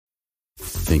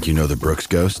Think you know the Brooks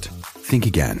Ghost? Think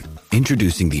again.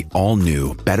 Introducing the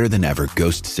all-new, better-than-ever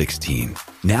Ghost 16.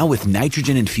 Now with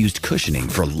nitrogen-infused cushioning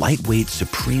for lightweight,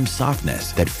 supreme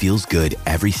softness that feels good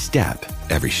every step,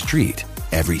 every street,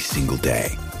 every single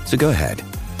day. So go ahead,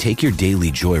 take your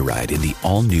daily joyride in the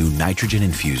all-new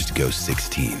nitrogen-infused Ghost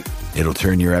 16. It'll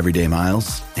turn your everyday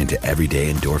miles into everyday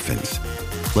endorphins.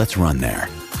 Let's run there.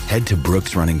 Head to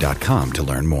brooksrunning.com to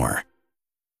learn more.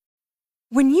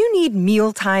 When you need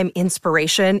mealtime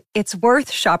inspiration, it's worth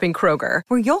shopping Kroger,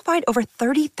 where you'll find over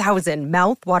 30,000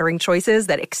 mouth-watering choices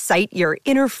that excite your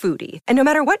inner foodie. And no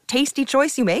matter what tasty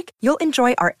choice you make, you'll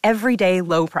enjoy our everyday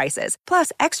low prices,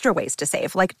 plus extra ways to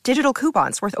save, like digital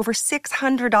coupons worth over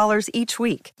 $600 each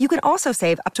week. You can also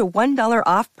save up to $1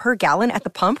 off per gallon at the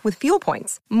pump with fuel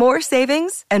points. More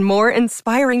savings and more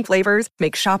inspiring flavors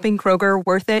make shopping Kroger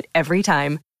worth it every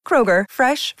time. Kroger,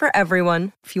 fresh for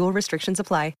everyone. Fuel restrictions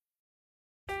apply.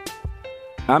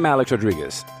 I'm Alex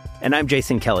Rodriguez. And I'm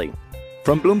Jason Kelly.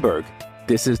 From Bloomberg,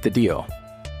 this is The Deal.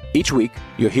 Each week,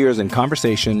 you'll hear us in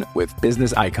conversation with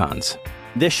business icons.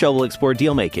 This show will explore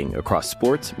deal-making across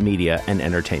sports, media, and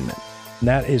entertainment.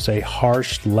 That is a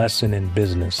harsh lesson in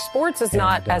business. Sports is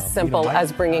not as simple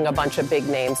as bringing a bunch of big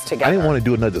names together. I didn't want to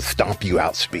do another stomp you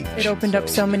out speech. It opened up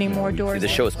so many more doors. The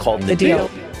show is called The Deal.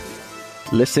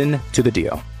 Listen to The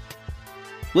Deal.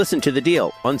 Listen to The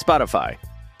Deal on Spotify.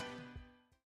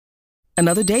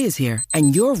 Another day is here,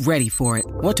 and you're ready for it.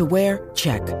 What to wear?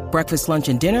 Check. Breakfast, lunch,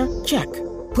 and dinner? Check.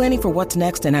 Planning for what's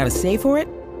next and how to save for it?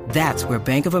 That's where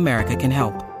Bank of America can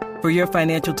help. For your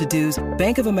financial to-dos,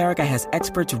 Bank of America has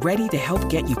experts ready to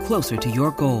help get you closer to your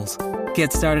goals.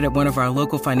 Get started at one of our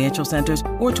local financial centers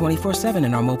or 24/7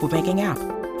 in our mobile banking app.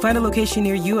 Find a location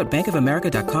near you at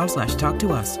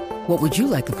bankofamerica.com/talktous. What would you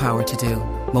like the power to do?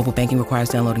 Mobile banking requires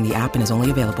downloading the app and is only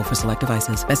available for select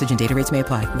devices. Message and data rates may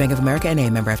apply. Bank of America N.A.,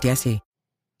 member FDIC.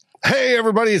 Hey,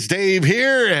 everybody, it's Dave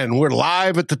here, and we're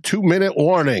live at the 2-minute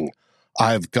warning.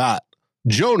 I've got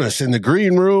Jonas in the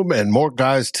green room and more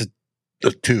guys to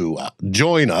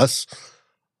join us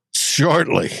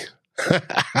shortly.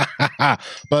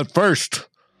 But first,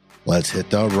 let's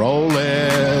hit the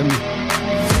roll-in.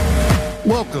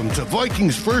 Welcome to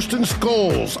Vikings First and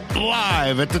Skulls,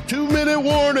 live at the 2-minute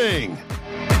warning.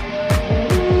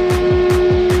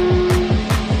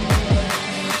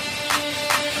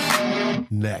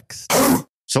 Next.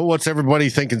 So what's everybody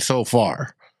thinking so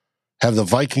far? Have the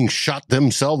Vikings shot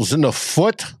themselves in the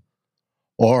foot?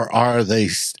 Or are they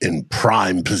in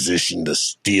prime position to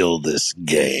steal this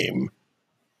game?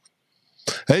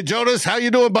 Hey, Jonas, how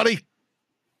you doing, buddy?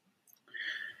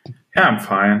 Yeah, I'm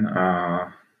fine.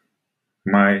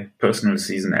 My personal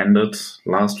season ended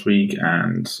last week,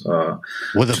 and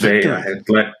with a today victory. I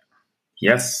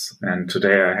had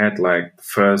today I had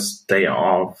first day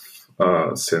off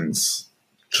since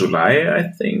July,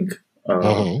 I think.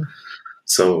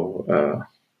 So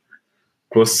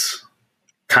it was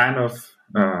kind of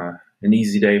an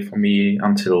easy day for me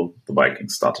until the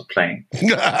Vikings started playing.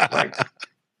 Like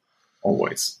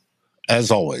always.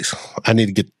 As always, I need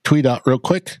to get the tweet out real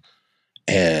quick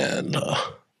and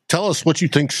tell us what you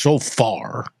think so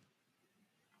far.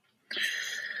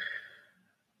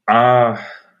 I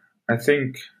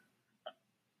think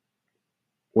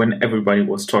when everybody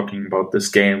was talking about this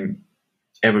game,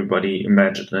 everybody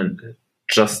imagined it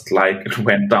just like it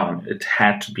went down. It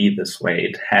had to be this way.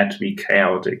 It had to be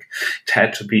chaotic. It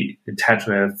had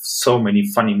to have so many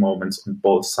funny moments on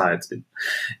both sides.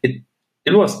 It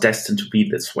was destined to be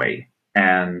this way,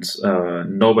 and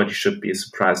nobody should be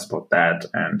surprised about that.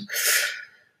 And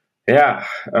yeah,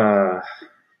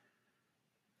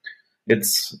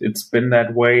 it's been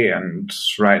that way, and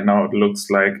right now it looks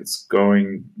like it's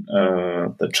going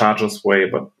the Chargers' way,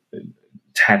 but it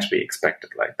had to be expected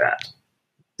like that.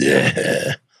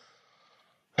 Yeah.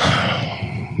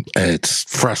 It's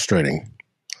frustrating,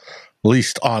 at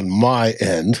least on my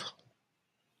end,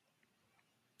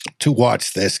 to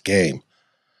watch this game.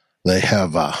 They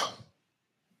have,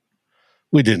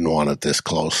 we didn't want it this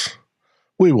close.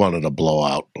 We wanted a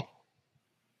blowout.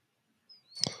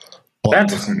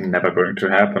 That was never going to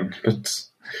happen, but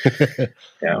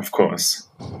yeah, of course.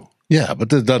 Yeah, but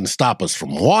that doesn't stop us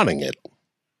from wanting it.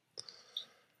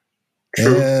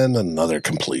 True. And another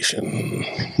completion.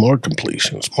 More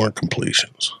completions.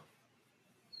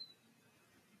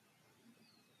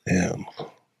 And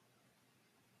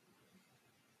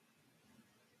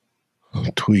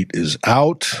tweet is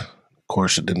out. Of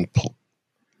course, it didn't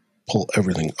pull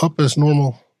everything up as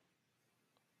normal.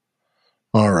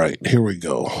 All right, here we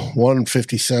go.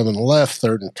 1:57 left,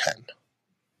 3rd and 10.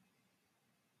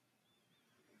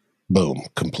 Boom,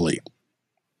 complete.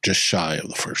 Just shy of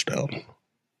the first down.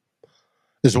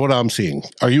 is what I'm seeing.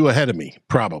 Are you ahead of me?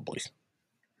 Probably.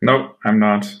 No, I'm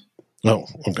not. Oh,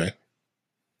 okay.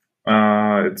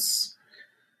 I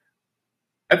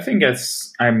think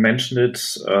as I mentioned it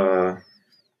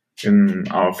in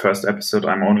our first episode,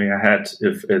 I'm only ahead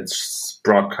if it's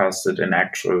broadcasted in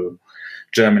actual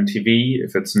German TV.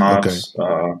 If it's not,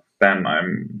 then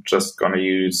I'm just going to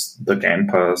use the Game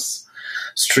Pass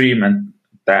stream, and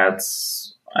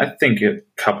that's, I think, a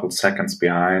couple seconds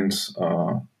behind.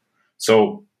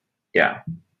 So, yeah.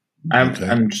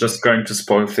 I'm just going to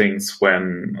spoil things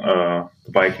when the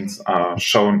Vikings are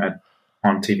shown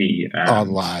on TV. And on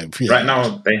live. Yeah. Right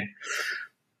now,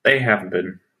 they haven't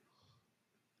been.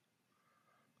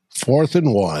 4th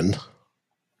and 1.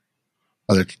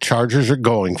 The Chargers are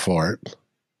going for it.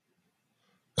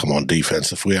 Come on,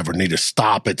 defense. If we ever need a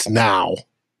stop, it's now.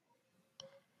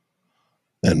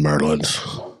 And Merlin's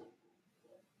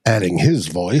adding his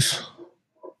voice.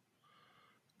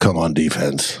 Come on,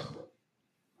 defense.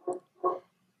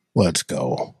 Let's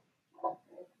go.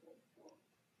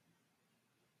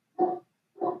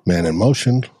 Man in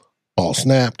motion. Ball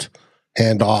snapped.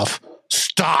 Handoff.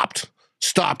 Stopped.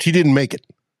 He didn't make it.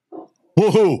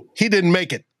 Woohoo! He didn't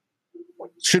make it.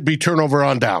 Should be turnover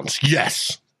on downs.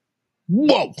 Yes.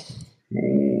 Whoa.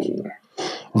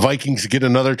 Vikings get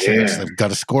another chance. They've got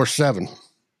to score 7.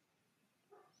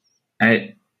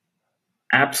 I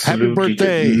absolutely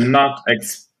did not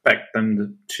expect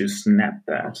them to snap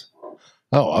that.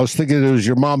 Oh, I was thinking it was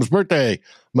your mom's birthday,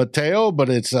 Mateo, but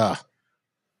it's at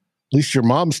least your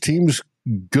mom's team's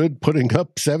good putting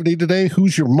up 70 today.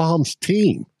 Who's your mom's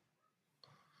team?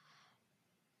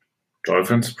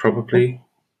 Dolphins, probably.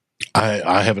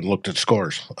 I haven't looked at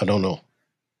scores. I don't know.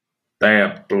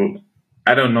 I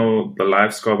don't know the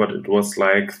live score, but it was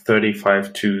like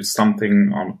 35 to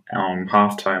something on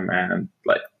halftime, and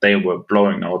like they were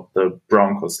blowing out the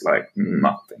Broncos like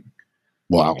nothing.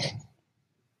 Wow.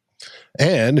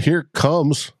 And here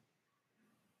comes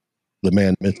the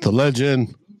man, myth, the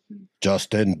legend,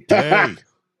 Justin Day.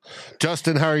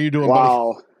 Justin, how are you doing,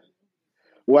 buddy?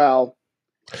 Well,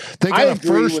 they got a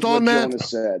first on that. Jonas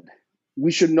said.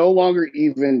 We should no longer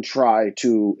even try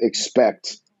to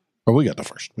expect we got the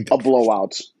first. A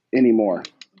blowout anymore.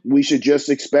 We should just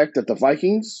expect that the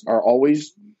Vikings are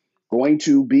always going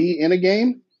to be in a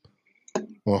game,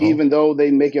 even though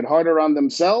they make it harder on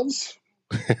themselves,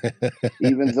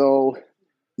 even though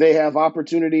they have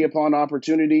opportunity upon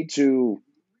opportunity to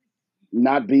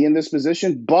not be in this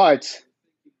position. But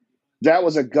that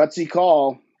was a gutsy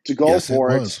call to go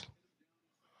for it.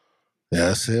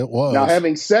 Yes, it was. Now,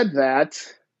 having said that,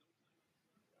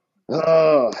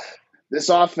 this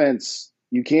offense,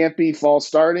 you can't be false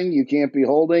starting. You can't be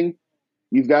holding.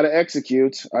 You've got to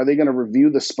execute. Are they going to review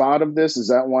the spot of this? Is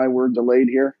that why we're delayed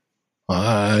here?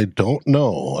 I don't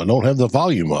know. I don't have the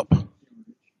volume up.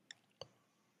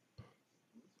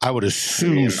 I would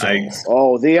assume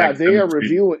so. They are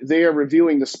reviewing. They are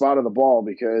reviewing the spot of the ball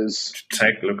because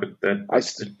take a look at that.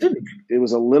 It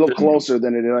was a little closer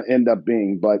than it ended up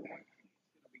being, but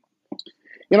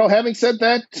having said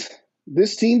that,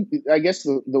 this team, I guess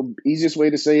the easiest way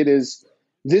to say it is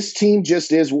this team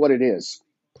just is what it is.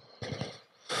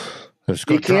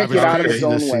 It can't get out of its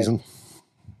own way.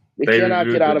 It cannot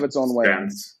get out of its own way.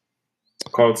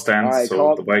 Called stands, right,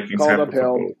 so the Vikings have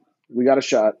uphill. We got a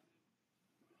shot.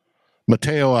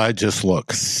 Mateo, I just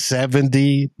look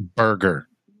 70 burger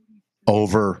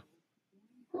over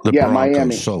the Broncos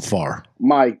Miami so far.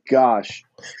 My gosh,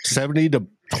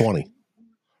 70-20.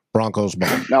 Broncos ball.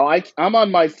 Now I'm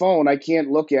on my phone. I can't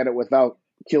look at it without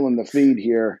killing the feed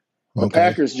here. The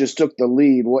Packers just took the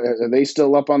lead. Are they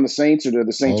still up on the Saints, or are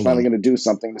the Saints finally going to do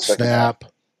something? Snap,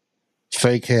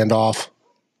 fake handoff.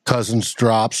 Cousins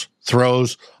drops,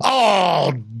 throws.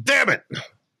 Oh, damn it!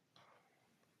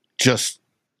 Just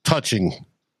touching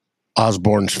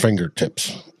Osborne's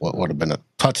fingertips. What would have been a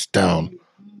touchdown?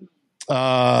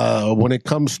 When it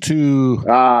comes to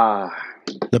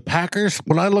the Packers,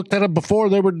 when I looked at it before,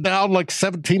 they were down like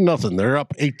 17-0. They're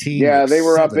up 18. Yeah, they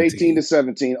were up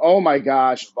 18-17. Oh my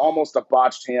gosh! Almost a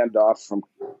botched handoff from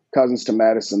Cousins to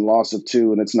Madison. Loss of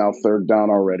 2, and it's now 3rd down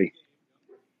already.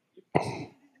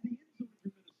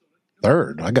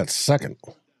 3rd? I got 2nd.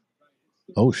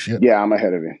 Oh shit! Yeah, I'm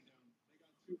ahead of you.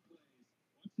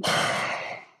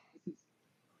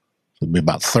 It'll be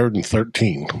about 3rd and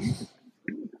 13.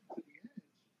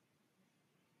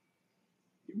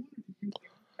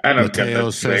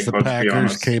 Mateo says the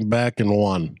Packers came back and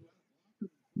won.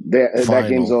 That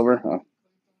game's over.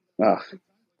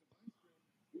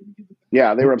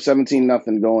 Yeah, they were up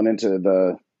 17-0 going into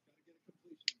the.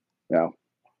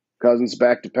 Cousins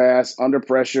back to pass, under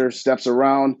pressure, steps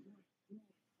around,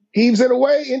 heaves it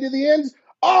away into the end.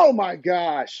 Oh, my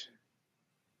gosh.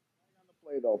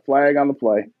 Flag on the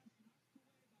play.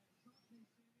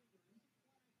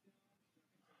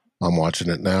 I'm watching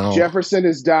it now. Jefferson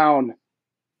is down.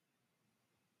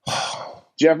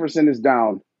 Jefferson is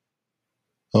down.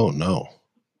 Oh, no.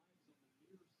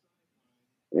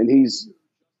 And he's...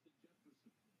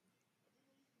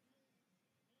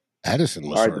 Addison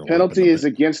was all right, the penalty is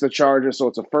against the Chargers, so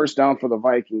it's a first down for the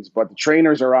Vikings, but the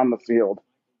trainers are on the field.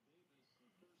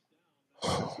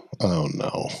 Oh,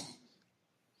 no.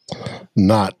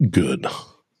 Not good.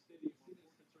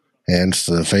 Hands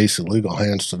to the face, illegal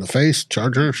hands to the face,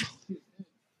 Chargers.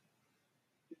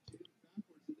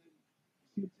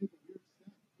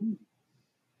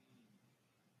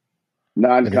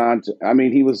 Non-contact. I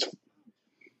mean, he was...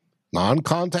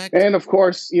 non-contact? And, of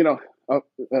course, you know,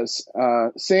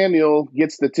 Samuel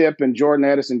gets the tip, and Jordan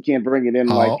Addison can't bring it in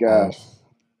like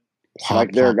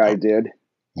their guy did.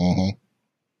 Mm-hmm.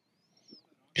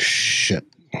 Shit.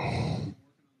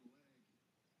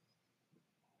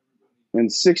 And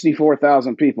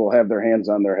 64,000 people have their hands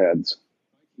on their heads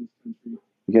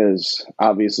because,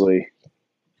 obviously,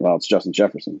 well, it's Justin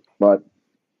Jefferson. But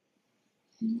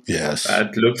yes,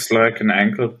 it looks like an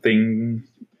ankle thing.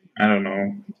 I don't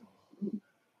know.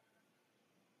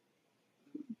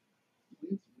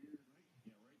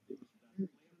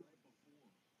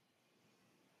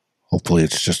 Hopefully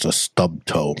it's just a stub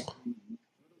toe.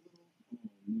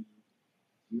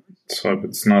 So if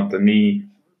it's not the knee.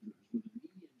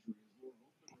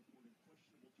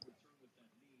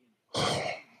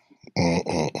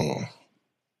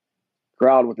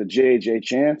 Crowd with the JJ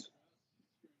chant.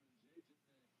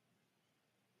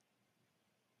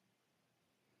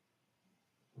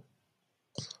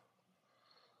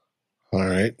 All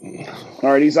right,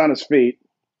 he's on his feet.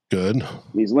 Good.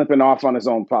 He's limping off on his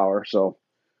own power, so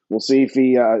we'll see if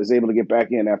he is able to get back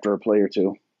in after a play or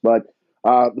two. But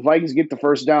the Vikings get the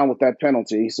first down with that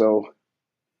penalty, so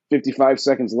 55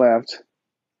 seconds left.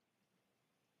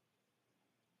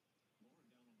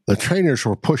 The trainers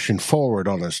were pushing forward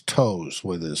on his toes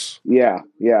with his... Yeah.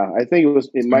 I think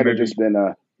it might have just been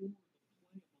a...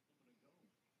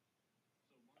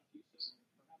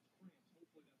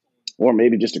 or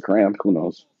maybe just a cramp. Who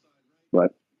knows?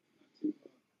 But...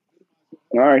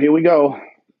 all right, here we go.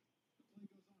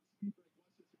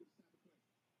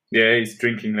 Yeah, he's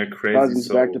drinking like crazy. Cousins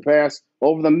back to pass.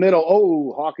 Over the middle.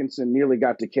 Oh, Hawkinson nearly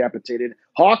got decapitated.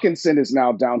 Hawkinson is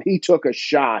now down. He took a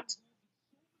shot.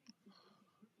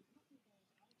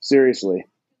 Seriously.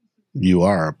 You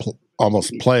are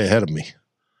almost play ahead of me.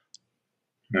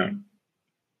 No.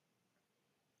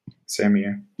 Same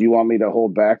here. Do you want me to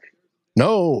hold back?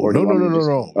 No.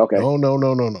 Okay. No.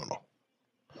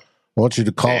 I want you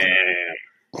to call.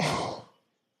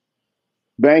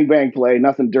 Bang, bang play.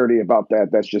 Nothing dirty about that.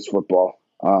 That's just football.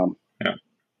 Yeah.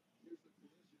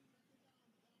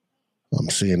 I'm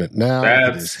seeing it now.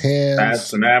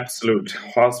 That's an absolute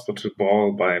hospital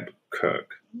ball by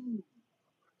Kirk.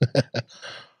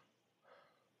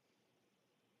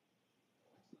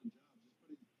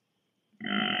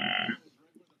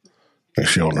 They're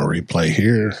showing a replay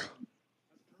here.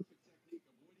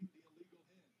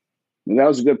 And that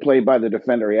was a good play by the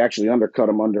defender. He actually undercut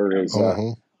him under his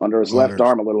left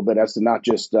arm a little bit as to not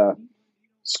just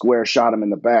square shot him in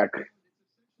the back.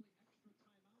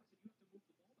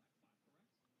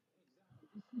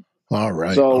 All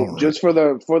right. So just for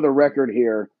the record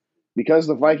here, because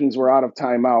the Vikings were out of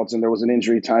timeouts and there was an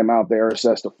injury timeout, they are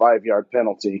assessed a 5-yard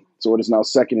penalty. So it is now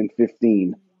 2nd and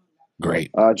 15. Great.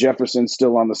 Jefferson's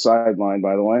still on the sideline,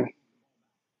 by the way.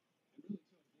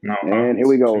 No, and here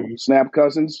we go. Snap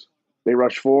Cousins. They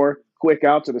rush 4. Quick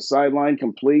out to the sideline,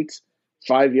 complete.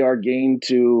 5-yard gain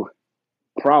to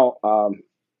Brendan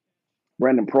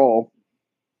Prohl.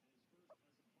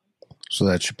 So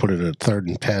that should put it at 3rd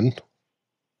and 10.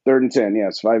 3rd and 10,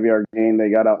 yes. 5-yard gain. They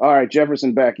got out. All right,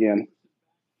 Jefferson back in.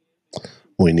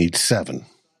 We need 7.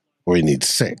 We need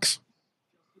 6.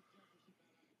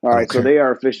 All right, okay. So they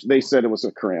are official. They said it was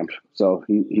a cramp, so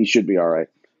he should be all right.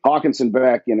 Hawkinson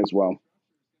back in as well.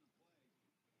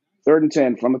 3rd and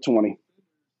 10 from the 20.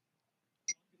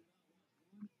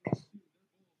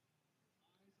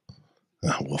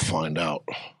 We'll find out.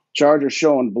 Chargers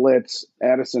showing blitz.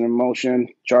 Addison in motion.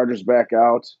 Chargers back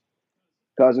out.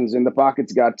 Cousins in the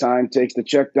pocket's got time. Takes the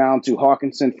check down to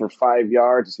Hawkinson for 5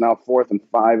 yards. It's now 4th and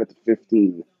 5 at the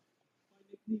 15.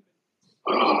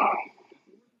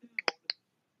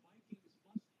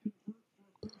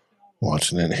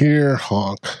 Watching it here.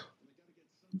 Hawk.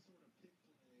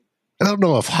 I don't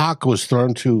know if Hawk was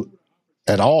thrown to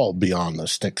at all beyond the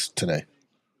sticks today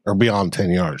or beyond 10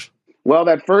 yards. Well,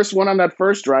 that first one on that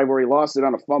first drive where he lost it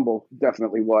on a fumble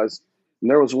definitely was. And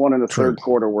there was one in the third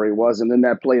quarter where he was, and then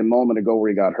that play a moment ago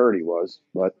where he got hurt, he was.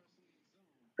 But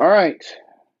all right,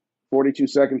 42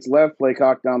 seconds left. Play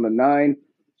clock down to 9.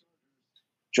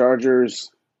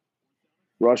 Chargers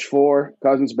rush 4.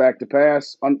 Cousins back to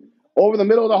pass. Over the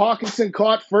middle of the Hawkinson,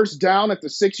 caught first down at the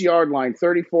 6-yard line.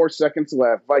 34 seconds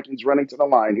left. Vikings running to the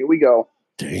line. Here we go.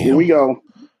 Here we go.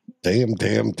 Damn.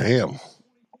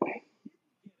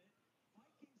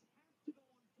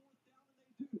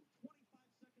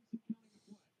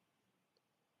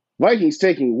 Vikings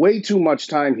taking way too much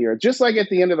time here. Just like at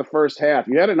the end of the first half,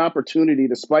 you had an opportunity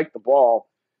to spike the ball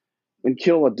and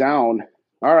kill it down.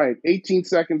 All right, 18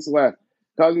 seconds left.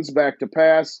 Cousins back to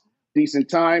pass.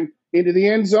 Decent time. Into the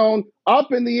end zone.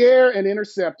 Up in the air and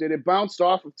intercepted. It bounced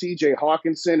off of TJ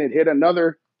Hawkinson. It hit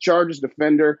another Chargers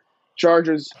defender.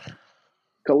 Chargers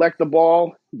collect the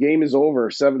ball. Game is over.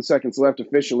 7 seconds left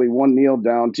officially. 1 kneel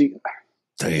down.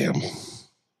 Damn.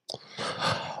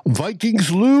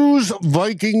 Vikings lose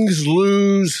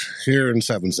here in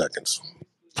 7 seconds.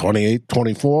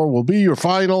 28-24 will be your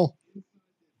final.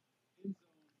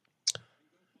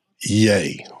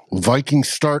 Yay. Vikings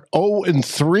start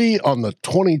 0-3 on the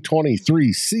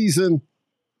 2023 season.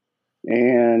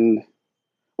 And,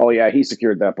 he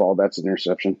secured that ball. That's an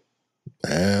interception.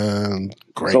 And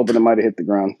great. I was hoping it might have hit the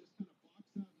ground.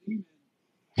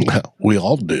 We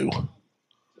all do.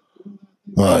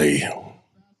 Aye.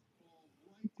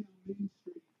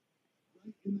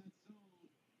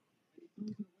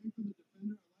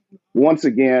 Once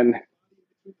again,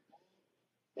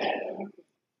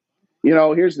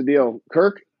 here's the deal.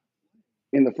 Kirk,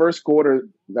 in the first quarter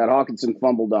that Hawkinson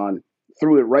fumbled on,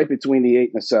 threw it right between the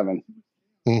 8 and the 7.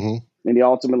 Mm-hmm. And he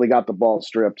ultimately got the ball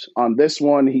stripped. On this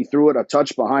one, he threw it a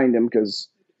touch behind him because,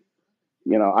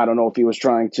 I don't know if he was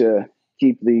trying to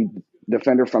keep the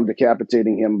defender from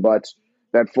decapitating him, but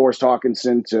that forced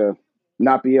Hawkinson to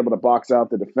not be able to box out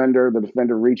the defender. The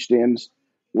defender reached in,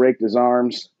 raked his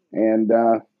arms, and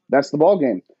that's the ball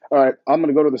game. All right, I'm going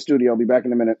to go to the studio. I'll be back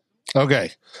in a minute.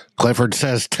 Okay. Clifford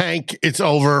says, tank, it's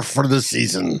over for the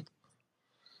season.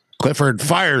 Clifford,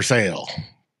 fire sale.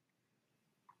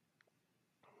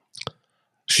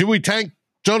 Should we tank,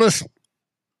 Jonas?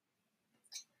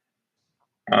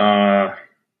 We're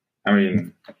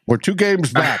 2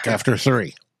 games back after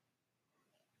 3.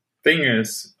 Thing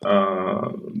is, I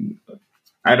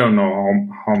don't know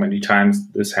how many times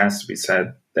this has to be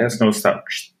said. There's no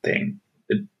such thing.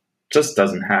 It just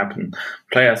doesn't happen.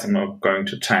 Players are not going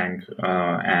to tank.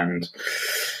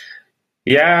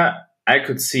 I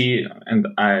could see, and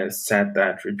I said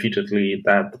that repeatedly,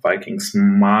 that the Vikings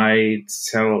might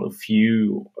sell a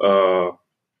few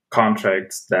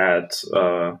contracts that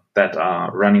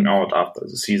are running out after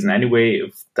the season anyway.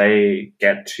 If they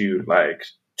get to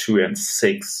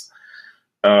 2-6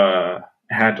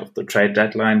 ahead of the trade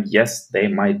deadline, yes, they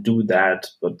might do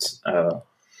that, but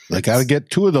they got to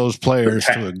get 2 of those players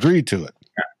to agree to it.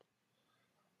 Yeah.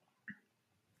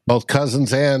 Both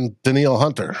Cousins and Danielle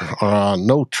Hunter are on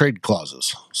no trade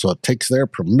clauses, so it takes their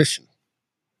permission.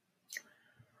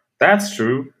 That's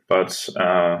true, but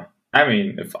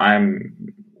if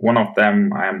I'm one of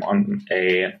them, I'm on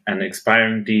an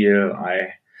expiring deal.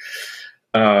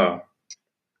 I'm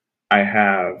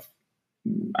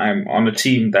on a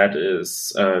team that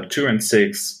is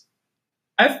 2-6.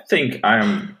 I think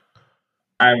I'm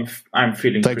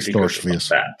feeling Thanks, pretty good about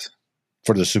that.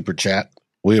 For the super chat,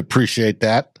 we appreciate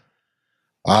that.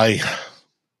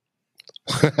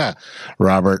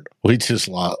 Robert, we just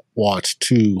watched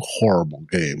 2 horrible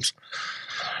games.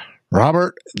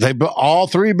 Robert, they've all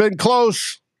 3 been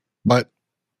close, but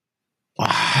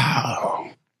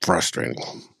frustrating.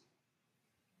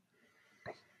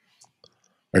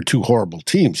 They're 2 horrible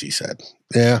teams, he said.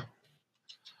 Yeah.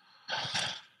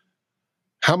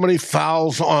 How many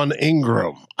fouls on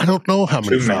Ingram? I don't know how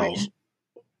many fouls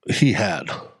he had.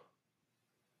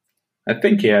 I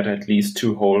think he had at least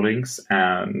 2 holdings,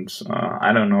 and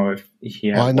I don't know if he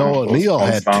had. I know O'Neal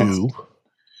had fouls. 2.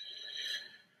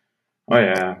 Oh,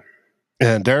 yeah.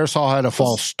 And Darisaw had a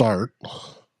false start. It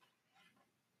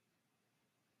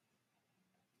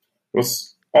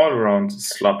was all around a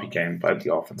sloppy game by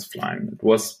the offensive line. It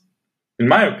was, in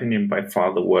my opinion, by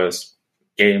far the worst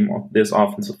game of this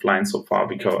offensive line so far,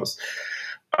 because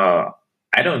I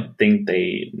don't think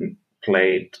they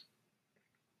played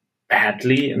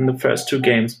badly in the first 2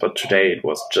 games, but today it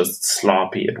was just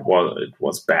sloppy. It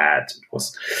was bad. It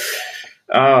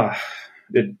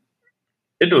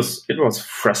was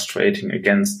frustrating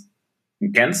against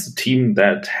a team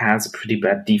that has a pretty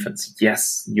bad defense.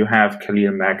 Yes, you have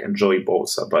Khalil Mack and Joey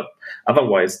Bosa, but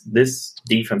otherwise this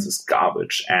defense is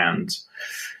garbage. And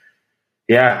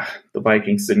the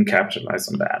Vikings didn't capitalize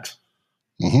on that.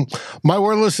 My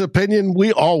wordless opinion,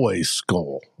 we always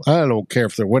skull. I don't care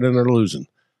if they're winning or losing.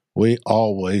 We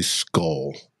always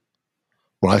skull.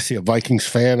 When I see a Vikings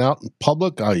fan out in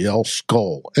public, I yell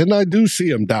skull. And I do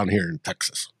see them down here in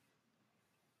Texas.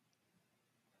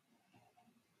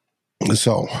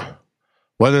 So,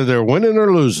 whether they're winning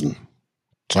or losing,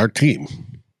 it's our team.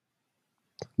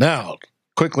 Now,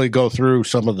 quickly go through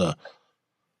some of the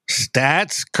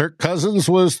stats. Kirk Cousins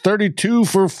was 32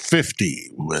 for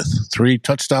 50 with 3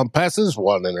 touchdown passes,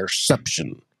 1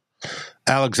 interception.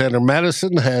 Alexander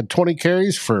Madison had 20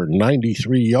 carries for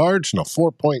 93 yards and a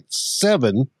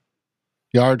 4.7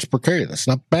 yards per carry. That's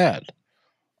not bad.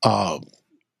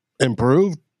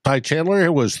 Improved. Ty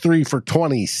Chandler was 3 for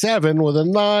 27 with a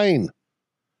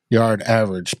 9-yard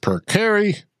average per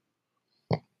carry.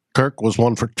 Kirk was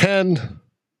 1 for 10.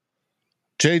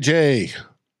 JJ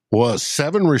was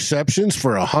 7 receptions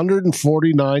for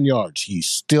 149 yards. He's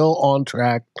still on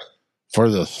track for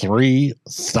the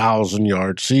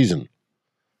 3,000-yard season.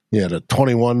 He had a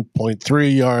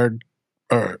 21.3 yard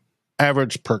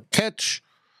average per catch.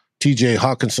 TJ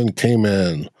Hawkinson came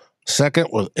in second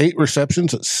with 8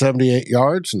 receptions at 78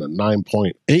 yards and a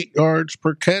 9.8 yards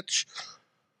per catch.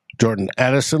 Jordan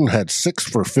Addison had 6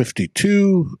 for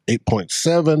 52,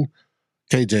 8.7.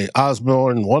 KJ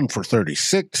Osborne, 1 for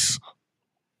 36.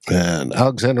 And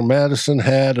Alexander Madison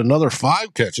had another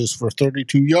 5 catches for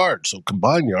 32 yards. So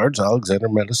combined yards, Alexander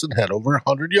Madison had over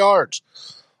 100 yards.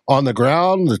 On the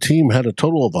ground, the team had a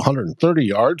total of 130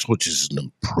 yards, which is an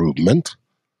improvement.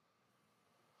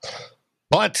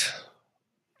 But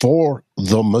for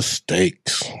the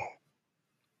mistakes,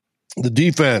 the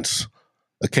defense,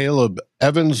 Caleb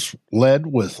Evans led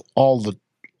with all the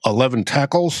 11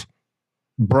 tackles.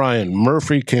 Brian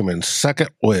Murphy came in second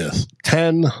with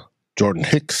 10. Jordan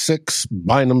Hicks, 6.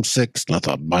 Bynum, 6. And I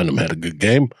thought Bynum had a good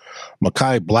game.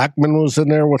 Mekhi Blackman was in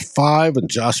there with 5, and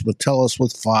Josh Metellus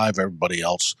with 5. Everybody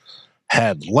else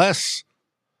had less.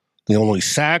 The only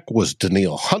sack was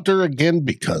Daniil Hunter again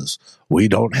because we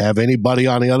don't have anybody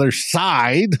on the other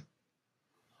side.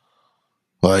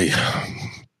 But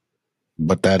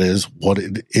that is what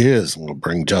it is. We'll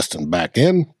bring Justin back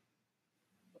in.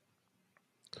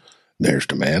 There's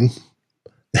the man.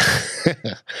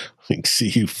 We can see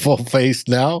you full face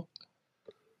now.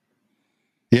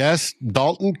 Yes,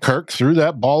 Dalton Kirk threw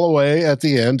that ball away at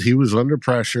the end. He was under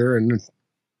pressure and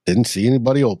didn't see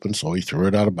anybody open, so he threw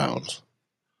it out of bounds.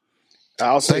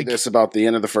 I'll say this about the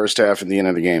end of the first half and the end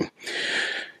of the game.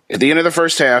 At the end of the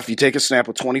first half, you take a snap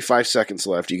with 25 seconds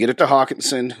left. You get it to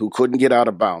Hawkinson, who couldn't get out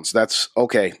of bounds. That's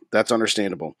okay. That's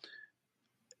understandable.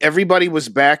 Everybody was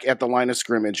back at the line of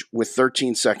scrimmage with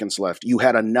 13 seconds left. You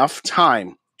had enough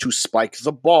time to spike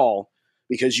the ball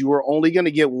because you were only going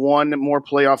to get one more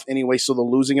playoff anyway, so the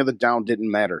losing of the down didn't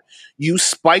matter. You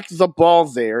spike the ball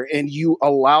there, and you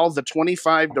allow the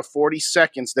 25 to 40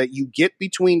 seconds that you get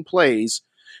between plays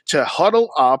to huddle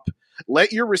up,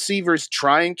 let your receivers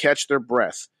try and catch their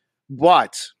breath.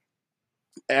 But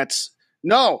let's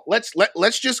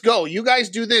just go. You guys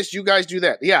do this, you guys do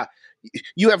that. Yeah,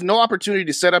 you have no opportunity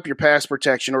to set up your pass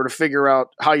protection or to figure out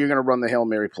how you're going to run the Hail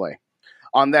Mary play.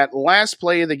 On that last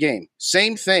play of the game,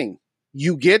 same thing.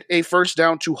 You get a first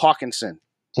down to Hawkinson.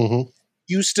 Mm-hmm.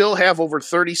 You still have around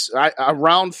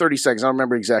 30 seconds. I don't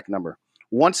remember the exact number.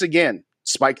 Once again,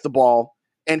 spike the ball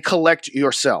and collect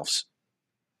yourselves.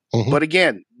 Mm-hmm. But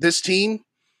again, this team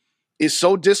is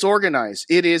so disorganized.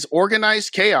 It is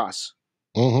organized chaos.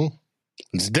 Mm-hmm.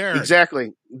 It's Darren.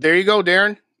 Exactly. There you go,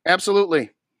 Darren. Absolutely.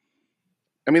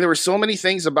 I mean, there were so many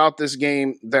things about this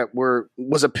game that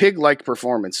was a pig-like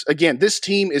performance. Again, this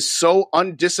team is so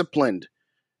undisciplined,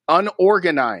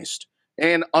 unorganized,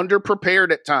 and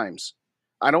underprepared at times.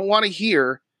 I don't want to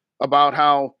hear about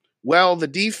how, well, the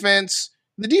defense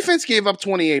gave up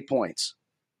 28 points.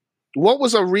 What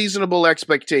was a reasonable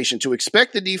expectation? To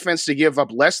expect the defense to give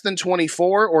up less than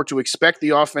 24 or to expect the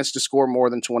offense to score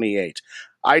more than 28?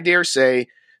 I dare say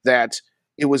that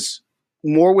it was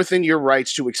more within your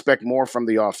rights to expect more from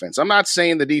the offense. I'm not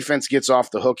saying the defense gets off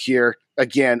the hook here.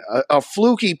 Again, a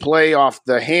fluky play off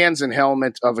the hands and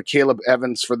helmet of a Caleb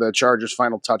Evans for the Chargers'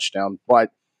 final touchdown.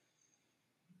 But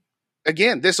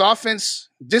again, this offense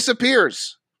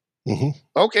disappears. Mm-hmm.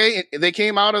 Okay, they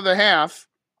came out of the half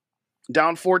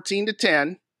down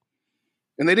 14-10,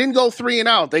 and they didn't go 3 and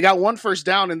out. They got one first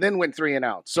down and then went 3 and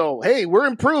out. So, hey, we're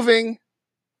improving.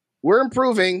 We're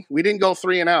improving. We didn't go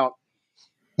 3 and out.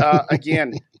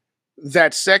 Again,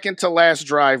 that second to last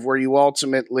drive where you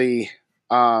ultimately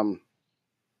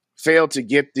failed to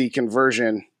get the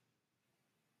conversion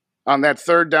on that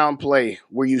third down play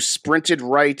where you sprinted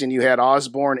right and you had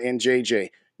Osborne and JJ.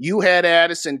 You had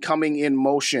Addison coming in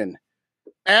motion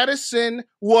Addison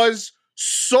was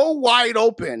so wide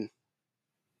open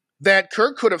that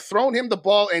Kirk could have thrown him the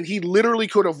ball and he literally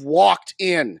could have walked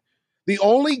in. The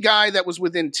only guy that was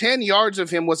within 10 yards of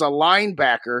him was a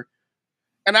linebacker.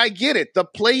 And I get it. The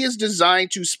play is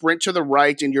designed to sprint to the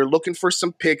right, and you're looking for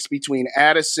some picks between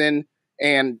Addison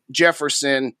and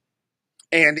Jefferson.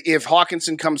 And if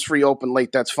Hawkinson comes free open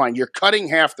late, that's fine. You're cutting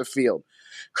half the field.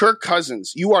 Kirk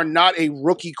Cousins, you are not a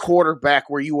rookie quarterback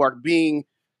where you are being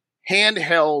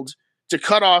handheld to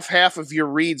cut off half of your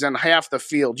reads on half the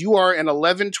field. You are an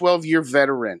 11, 12-year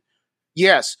veteran.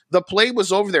 Yes, the play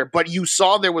was over there, but you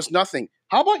saw there was nothing.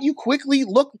 How about you quickly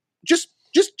look, just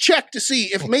check to see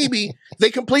if maybe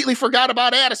they completely forgot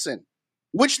about Addison,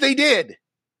 which they did.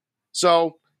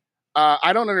 So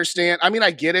I don't understand. I mean,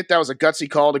 I get it. That was a gutsy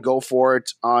call to go for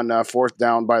it on fourth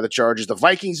down by the Chargers. The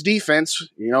Vikings defense,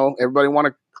 everybody want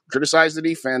to criticize the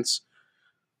defense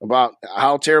about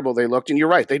how terrible they looked. And you're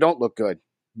right, they don't look good.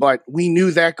 But we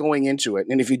knew that going into it.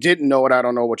 And if you didn't know it, I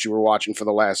don't know what you were watching for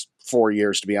the last 4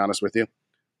 years, to be honest with you.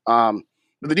 But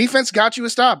the defense got you a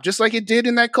stop, just like it did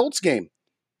in that Colts game.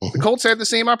 The Colts had the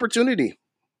same opportunity.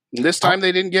 And this time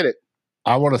they didn't get it.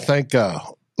 I want to thank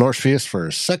Norsefius for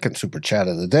his second super chat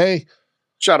of the day.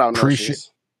 Shout out, Norsefius.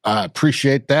 I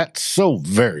appreciate that so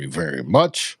very, very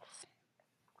much.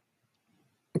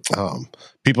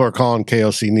 People are calling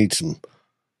KOC needs some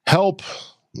help.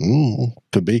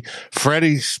 Could be.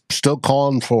 Freddie's still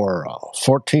calling for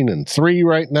 14-3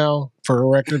 right now for a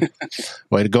record.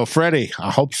 Way to go, Freddie.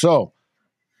 I hope so.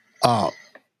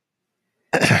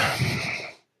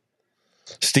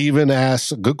 Steven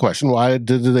asks a good question. Why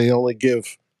did they only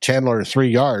give Chandler 3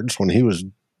 yards when he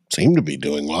seemed to be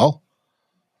doing well?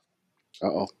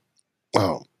 Oh,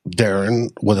 Darren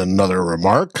with another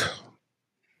remark.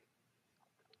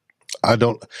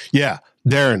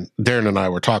 Darren and I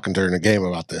were talking during the game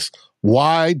about this.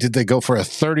 Why did they go for a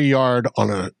 30-yard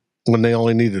when they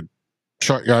only needed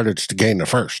short yardage to gain the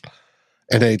first?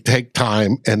 And they take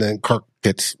time, and then Kirk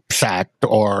gets sacked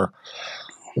or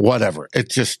whatever.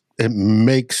 It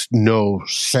makes no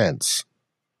sense.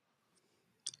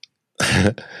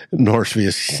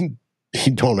 Norsefius,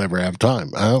 he don't ever have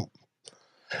time.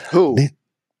 Who?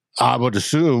 I would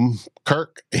assume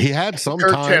Kirk. He had some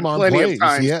time on plenty plays. Of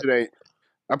times today.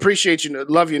 I appreciate you,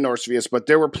 love you, Norsefius, but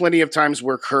there were plenty of times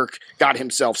where Kirk got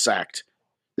himself sacked.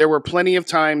 There were plenty of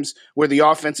times where the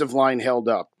offensive line held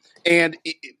up. And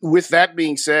with that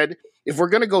being said, if we're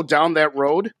going to go down that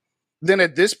road, then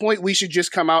at this point we should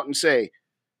just come out and say,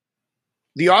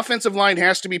 the offensive line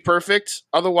has to be perfect,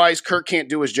 otherwise Kirk can't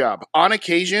do his job. On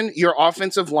occasion, your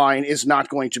offensive line is not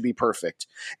going to be perfect.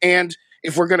 And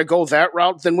if we're going to go that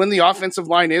route, then when the offensive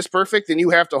line is perfect, then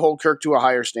you have to hold Kirk to a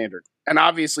higher standard. And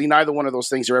obviously, neither one of those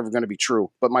things are ever going to be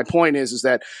true. But my point is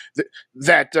that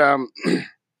the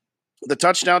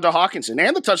touchdown to Hawkinson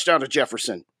and the touchdown to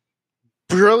Jefferson,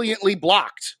 brilliantly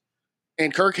blocked.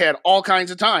 And Kirk had all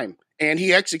kinds of time, and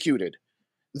he executed.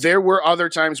 There were other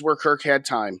times where Kirk had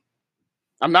time.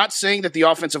 I'm not saying that the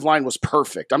offensive line was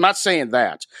perfect. I'm not saying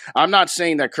that. I'm not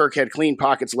saying that Kirk had clean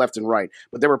pockets left and right,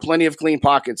 but there were plenty of clean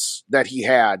pockets that he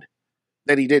had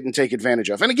that he didn't take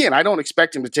advantage of. And again, I don't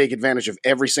expect him to take advantage of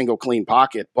every single clean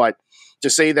pocket, but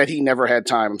to say that he never had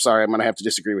time, I'm sorry, I'm going to have to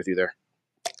disagree with you there.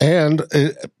 And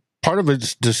part of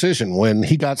his decision when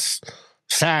he got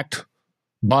sacked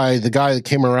by the guy that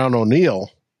came around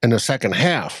O'Neal in the second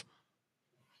half,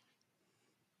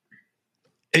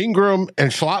 Ingram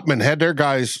and Schlotman had their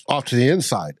guys off to the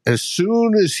inside. As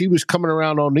soon as he was coming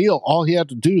around O'Neal, all he had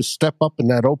to do is step up in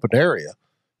that open area,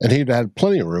 and he'd had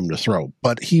plenty of room to throw.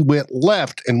 But he went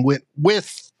left and went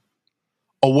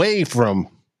away from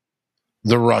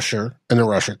the rusher, and the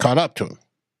rusher caught up to him.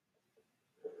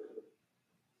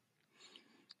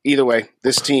 Either way,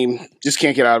 this team just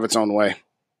can't get out of its own way.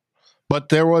 But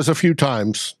there was a few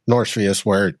times, Norsefius,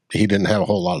 where he didn't have a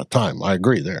whole lot of time. I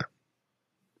agree there.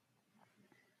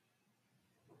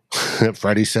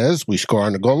 Freddie says we score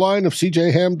on the goal line if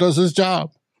CJ Ham does his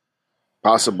job.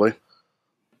 Possibly.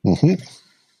 Mm-hmm.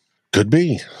 Could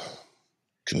be.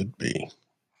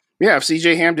 Yeah, if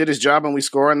CJ Ham did his job and we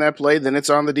score on that play, then it's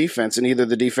on the defense. And either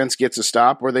the defense gets a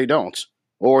stop or they don't.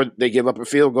 Or they give up a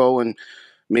field goal and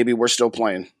maybe we're still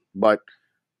playing. But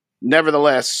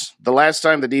nevertheless, the last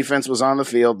time the defense was on the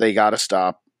field, they got a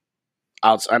stop.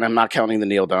 And I'm not counting the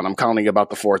kneel down. I'm counting about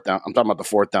the fourth down. I'm talking about the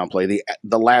fourth down play.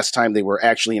 The last time they were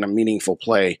actually in a meaningful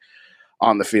play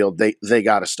on the field, they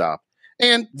got a stop.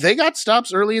 And they got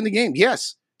stops early in the game.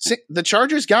 Yes, the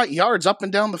Chargers got yards up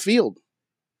and down the field.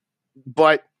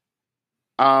 But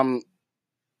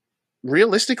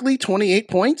realistically, 28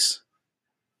 points?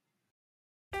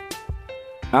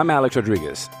 I'm Alex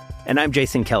Rodriguez. And I'm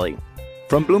Jason Kelly.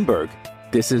 From Bloomberg,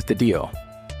 this is The Deal.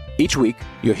 Each week,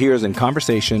 you'll hear us in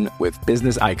conversation with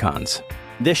business icons.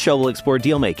 This show will explore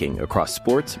deal-making across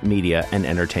sports, media, and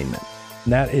entertainment.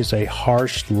 That is a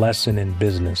harsh lesson in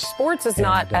business. Sports is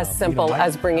not as simple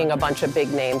as bringing a bunch of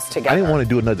big names together. I didn't want to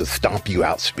do another stomp you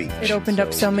out speech. It opened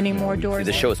up so many more doors.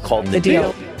 The show is called The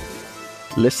Deal.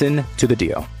 Listen to The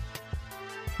Deal.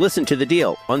 Listen to The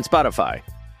Deal on Spotify.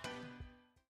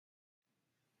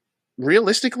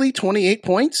 Realistically, 28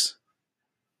 points?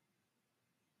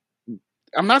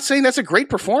 I'm not saying that's a great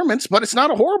performance, but it's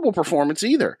not a horrible performance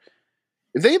either.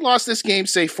 If they lost this game,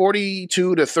 say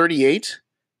 42-38,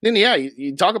 then yeah,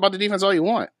 you talk about the defense all you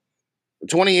want.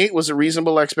 28 was a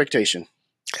reasonable expectation.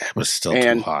 It was still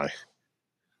too high.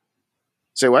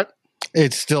 Say what?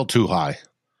 It's still too high.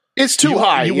 It's too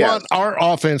high. You want our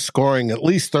offense scoring at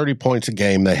least 30 points a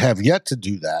game. They have yet to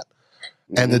do that.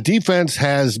 And the defense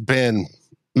has been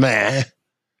meh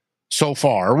so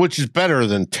far, which is better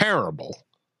than terrible.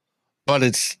 But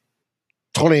it's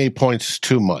 28 points is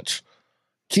too much.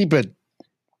 Keep it,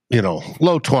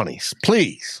 low 20s,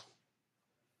 please.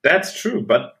 That's true,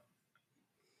 but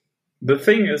the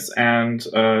thing is, and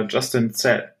Justin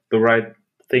said the right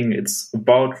thing, it's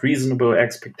about reasonable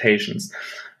expectations.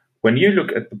 When you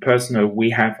look at the personnel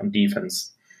we have on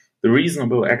defense, the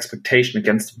reasonable expectation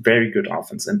against a very good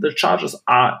offense, and the Chargers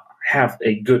have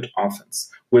a good offense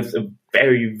with a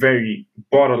very, very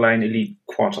borderline elite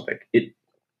quarterback.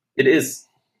 It is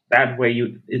that way.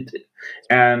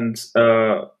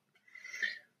 The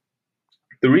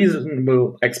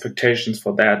reasonable expectations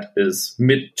for that is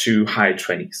mid to high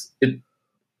 20s.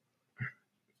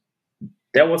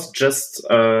 There was just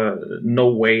no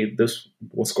way this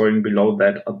was going below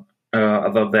that,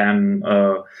 other than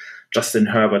Justin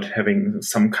Herbert having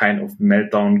some kind of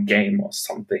meltdown game or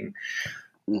something.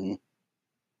 Mm-hmm.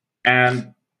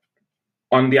 And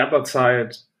on the other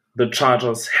side, the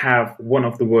Chargers have one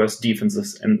of the worst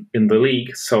defenses in the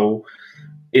league. So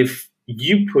if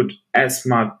you put as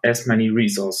many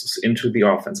resources into the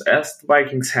offense as the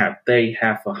Vikings have, they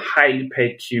have a highly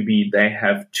paid QB, they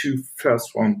have 2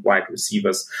 first-round wide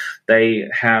receivers, they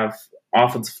have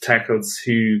offensive tackles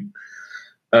who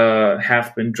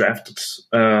have been drafted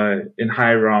in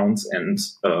high rounds and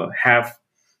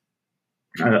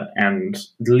and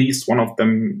at least one of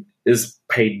them is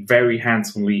paid very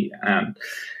handsomely. And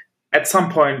at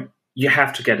some point, you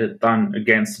have to get it done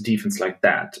against a defense like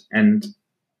that. And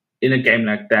in a game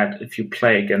like that, if you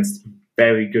play against a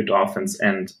very good offense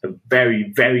and a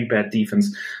very, very bad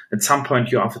defense, at some point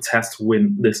your offense has to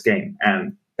win this game.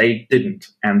 And they didn't.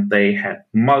 And they had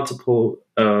multiple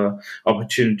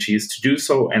opportunities to do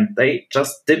so, and they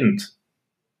just didn't.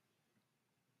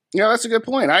 Yeah, that's a good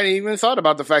point. I didn't even thought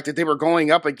about the fact that they were going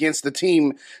up against the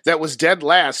team that was dead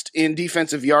last in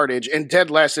defensive yardage and dead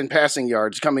last in passing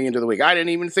yards coming into the week. I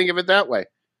didn't even think of it that way.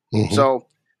 Mm-hmm. So,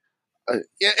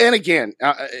 and again,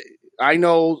 I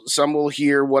know some will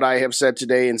hear what I have said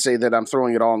today and say that I'm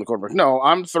throwing it all on the quarterback. No,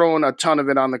 I'm throwing a ton of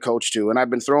it on the coach too, and I've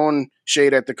been throwing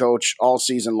shade at the coach all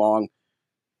season long.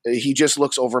 He just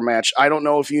looks overmatched. I don't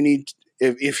know if he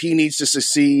needs to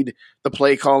succeed the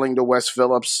play calling to Wes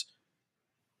Phillips,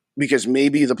 because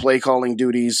maybe the play calling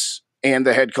duties and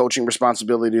the head coaching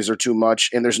responsibilities are too much,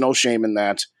 and there's no shame in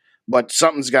that. But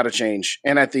something's got to change.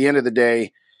 And at the end of the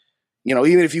day,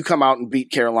 even if you come out and beat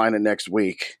Carolina next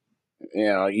week,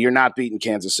 you're not beating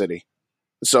Kansas City.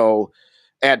 So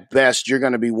at best, you're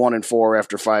going to be 1-4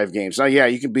 after 5 games. Now, yeah,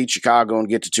 you can beat Chicago and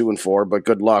get to 2-4, but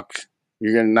good luck.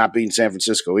 You're going to not beat San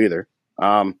Francisco either.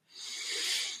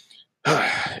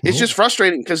 It's just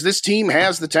frustrating because this team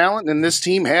has the talent and this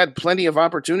team had plenty of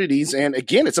opportunities. And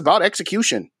again, it's about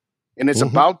execution and it's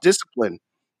about discipline,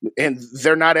 and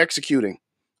they're not executing,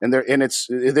 and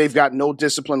they've got no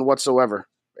discipline whatsoever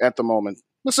at the moment.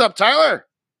 What's up, Tyler?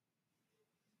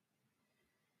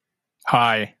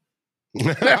 Hi.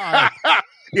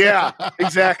 Yeah,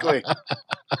 exactly.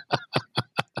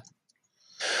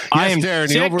 I am Darren,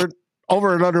 sick.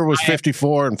 Over and under was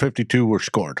 54 and 52 were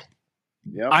scored.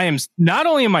 Yep. I am not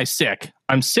only am I sick,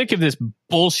 I'm sick of this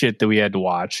bullshit that we had to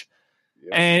watch.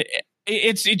 Yep. And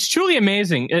it's truly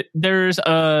amazing.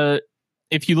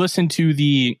 If you listen to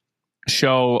the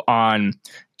show on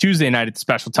Tuesday night at the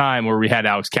special time where we had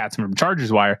Alex Katzman from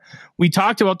Chargers Wire, we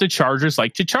talked about the Chargers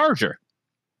like to charger.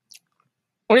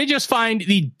 Or they just find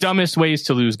the dumbest ways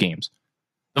to lose games.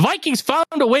 The Vikings found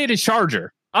a way to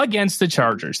charger against the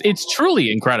Chargers. It's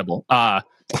truly incredible.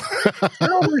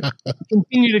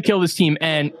 Continue to kill this team,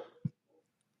 and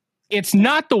it's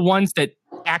not the ones that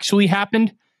actually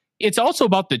happened. It's also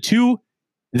about the 2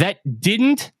 that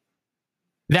didn't,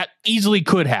 that easily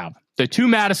could have. The 2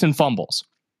 Madison fumbles.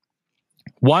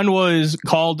 One was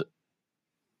called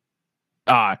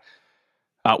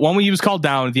One when he was called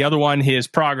down, the other one his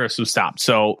progress was stopped.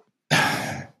 So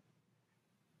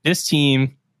this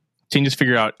team continues to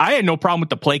figure out. I had no problem with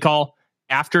the play call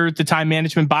after the time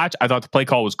management botch. I thought the play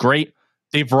call was great.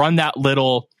 They've run that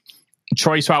little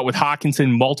choice route with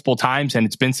Hawkinson multiple times, and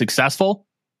it's been successful.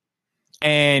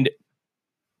 And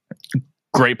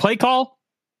great play call.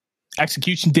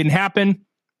 Execution didn't happen.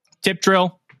 Tip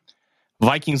drill.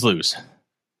 Vikings lose.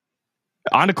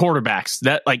 On to quarterbacks.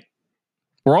 That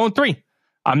we're 0-3.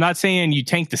 I'm not saying you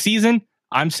tank the season.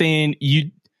 I'm saying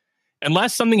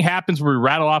unless something happens where we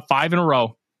rattle off 5 in a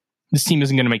row, this team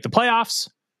isn't going to make the playoffs.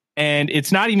 And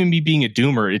it's not even me being a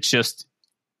doomer. It's just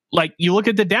you look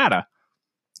at the data.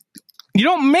 You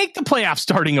don't make the playoffs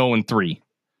starting 0-3.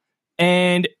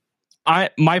 And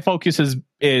my focus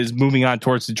is moving on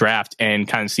towards the draft and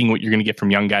kind of seeing what you're going to get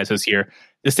from young guys this year.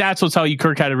 The stats will tell you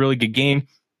Kirk had a really good game.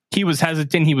 He was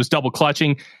hesitant. He was double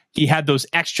clutching. He had those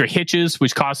extra hitches,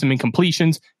 which cost him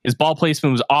incompletions. His ball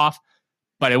placement was off.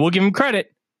 But I will give him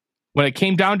credit. When it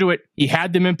came down to it, he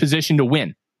had them in position to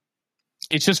win.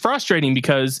 It's just frustrating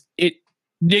because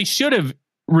they should have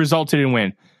resulted in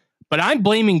win. But I'm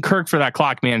blaming Kirk for that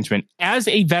clock management. As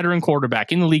a veteran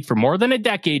quarterback in the league for more than a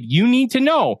decade, you need to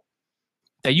know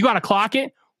that you got to clock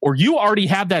it, or you already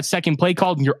have that second play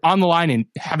called and you're on the line and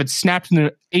have it snapped in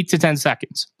 8 to 10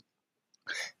 seconds.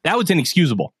 That was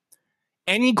inexcusable.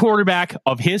 Any quarterback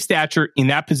of his stature in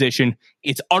that position,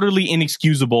 it's utterly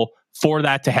inexcusable for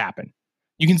that to happen.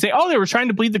 You can say, oh, they were trying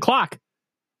to bleed the clock.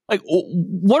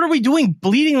 What are we doing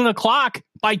bleeding the clock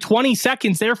by 20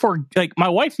 seconds? Therefore, my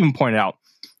wife even pointed out,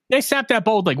 they snapped that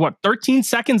ball with 13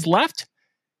 seconds left?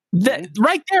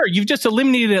 Right there, you've just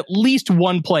eliminated at least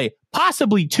one play,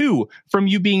 possibly 2, from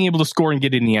you being able to score and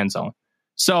get in the end zone.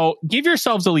 So give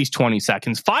yourselves at least 20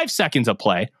 seconds, 5 seconds of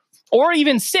play, or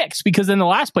even 6, because in the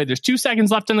last play, there's 2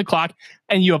 seconds left in the clock,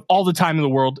 and you have all the time in the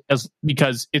world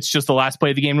because it's just the last play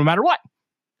of the game no matter what.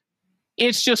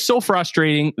 It's just so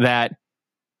frustrating that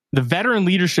the veteran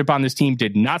leadership on this team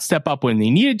did not step up when they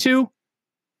needed to,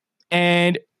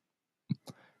 and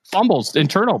fumbles and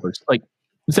turnovers.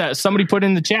 Somebody put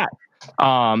in the chat,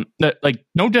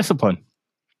 no discipline.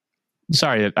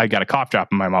 Sorry, I got a cough drop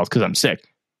in my mouth because I'm sick.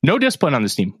 No discipline on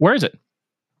this team. Where is it?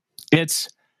 It's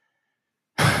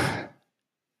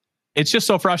just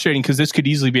so frustrating because this could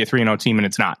easily be a 3-0 team and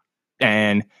it's not.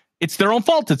 And it's their own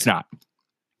fault it's not.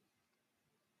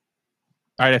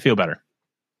 All right, I feel better.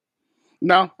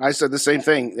 No, I said the same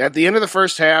thing. At the end of the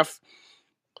first half,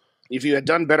 if you had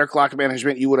done better clock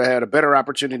management, you would have had a better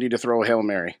opportunity to throw a Hail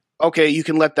Mary. Okay, you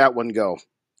can let that one go.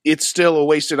 It's still a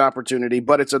wasted opportunity,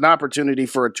 but it's an opportunity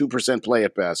for a 2% play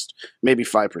at best, maybe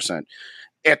 5%.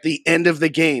 At the end of the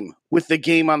game, with the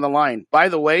game on the line. By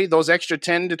the way, those extra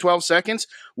 10 to 12 seconds,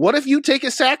 what if you take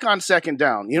a sack on second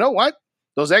down? You know what?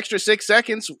 Those extra 6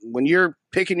 seconds, when you're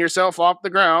picking yourself off the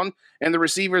ground and the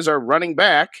receivers are running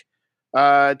back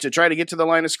to try to get to the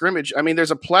line of scrimmage, I mean,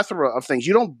 there's a plethora of things.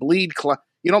 You don't bleed clock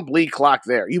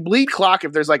there. You bleed clock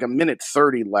if there's a minute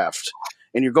 30 left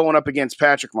and you're going up against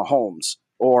Patrick Mahomes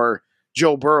or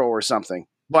Joe Burrow or something.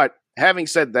 But having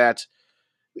said that,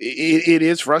 it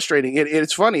is frustrating.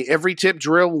 It's funny. Every tip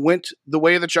drill went the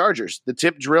way of the Chargers. The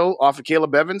tip drill off of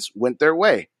Caleb Evans went their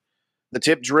way. The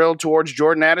tip drill towards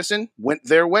Jordan Addison went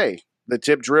their way. The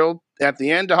tip drill at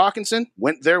the end to Hawkinson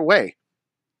went their way.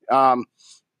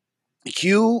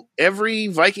 Cue every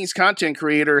Vikings content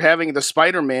creator having the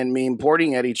Spider-Man meme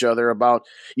pointing at each other about,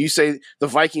 you say the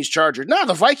Vikings Chargers. No,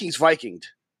 the Vikings Vikinged.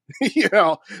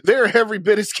 They're every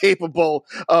bit as capable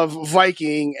of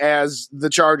Viking as the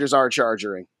Chargers are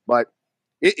chargering. But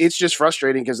it's just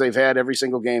frustrating because they've had every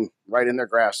single game right in their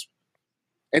grasp.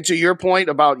 And to your point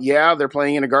about, they're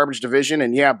playing in a garbage division,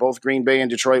 and both Green Bay and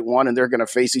Detroit won, and they're going to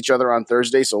face each other on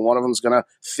Thursday, so one of them's going to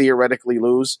theoretically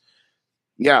lose.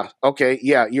 You're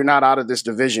not out of this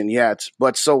division yet,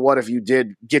 but so what if you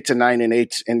did get to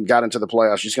 9-8 and got into the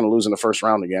playoffs? You're just going to lose in the first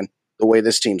round again, the way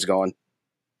this team's going.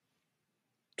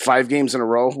 5 games in a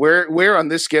row. Where on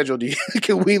this schedule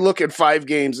can we look at 5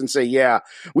 games and say,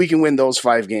 we can win those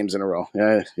 5 games in a row?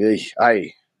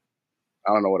 I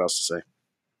don't know what else to say.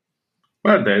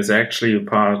 Well, there's actually a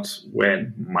part where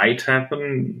it might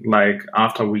happen,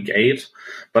 after week 8.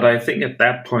 But I think at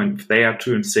that point, they are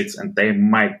 2-6, and they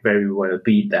might very well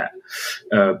be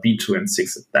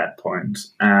 2-6 at that point.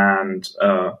 And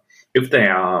if they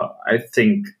are, I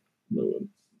think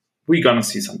we're going to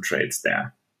see some trades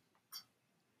there.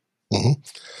 Mm-hmm.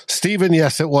 Stephen,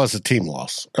 yes, it was a team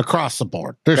loss across the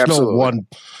board. There's Absolutely. no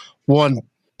one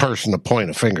person to point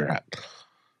a finger at.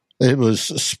 It was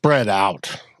spread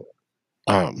out.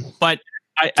 But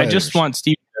I just want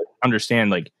Steve to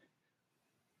understand,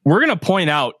 we're going to point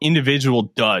out individual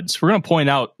duds. We're going to point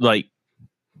out, like,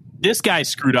 this guy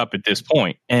screwed up at this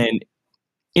point, and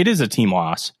it is a team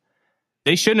loss.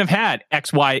 They shouldn't have had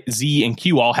X, Y, Z, and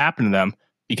Q all happen to them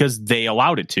because they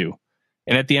allowed it to.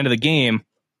 And at the end of the game,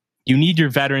 you need your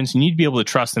veterans. You need to be able to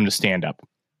trust them to stand up.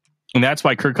 And that's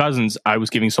why Kirk Cousins, I was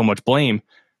giving so much blame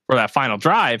for that final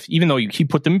drive, even though he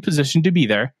put them in position to be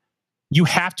there. You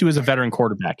have to as a veteran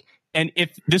quarterback. And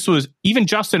if this was even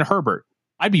Justin Herbert,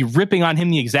 I'd be ripping on him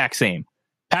the exact same.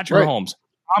 Patrick Mahomes,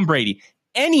 Tom Brady,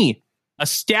 any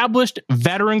established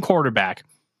veteran quarterback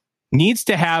needs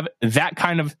to have that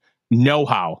kind of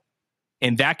know-how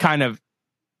and that kind of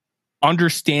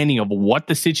understanding of what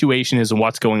the situation is and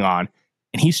what's going on.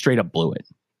 And he straight up blew it.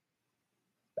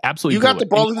 Absolutely. You got the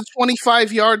ball to the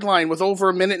 25-yard line with over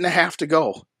a minute and a half to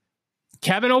go.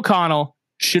 Kevin O'Connell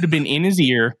should have been in his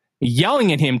ear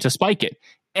yelling at him to spike it.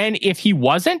 And if he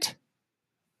wasn't,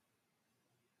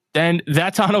 then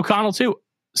that's on O'Connell too.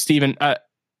 Steven,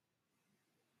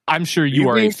 I'm sure you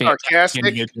are a fantastic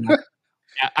individual.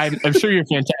 I'm sure you're a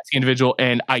fantastic individual,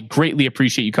 and I greatly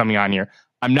appreciate you coming on here.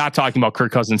 I'm not talking about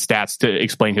Kirk Cousins' stats to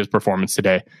explain his performance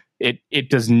today. It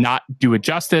does not do it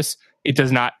justice. It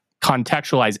does not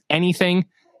contextualize anything.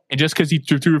 And just because he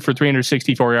threw for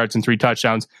 364 yards and 3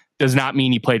 touchdowns does not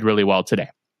mean he played really well today.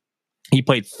 He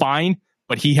played fine,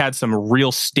 but he had some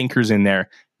real stinkers in there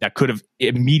that could have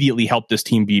immediately helped this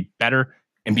team be better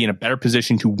and be in a better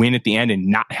position to win at the end and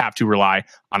not have to rely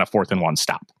on a 4th and 1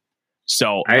 stop.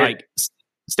 So,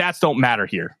 stats don't matter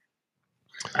here.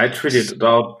 I tweeted it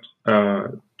out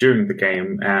during the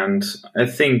game, and I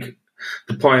think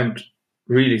the point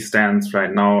really stands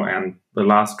right now, and the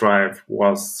last drive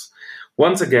was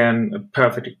once again a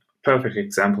perfect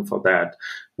example for that.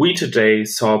 We today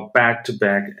saw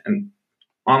back-to-back and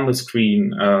on the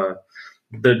screen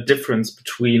the difference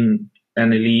between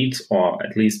an elite, or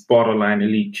at least borderline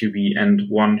elite QB, and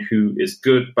one who is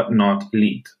good but not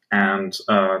elite. And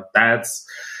that's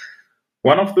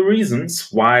one of the reasons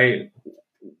why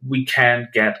we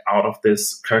can't get out of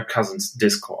this Kirk Cousins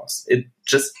discourse.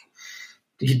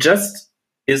 He just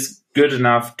is good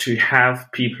enough to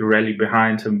have people rally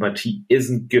behind him, but he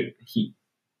isn't good. He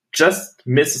just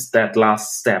misses that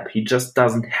last step. He just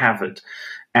doesn't have it.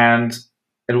 And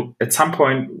at some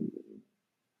point,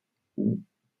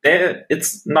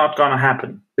 it's not going to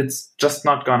happen. It's just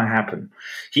not going to happen.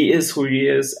 He is who he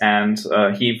is, and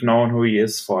he's known who he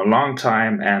is for a long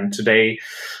time. And today,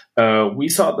 we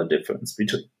saw the difference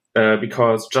between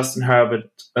because Justin Herbert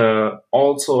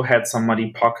also had some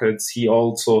muddy pockets. He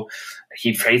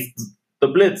faced the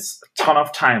blitz a ton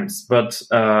of times, but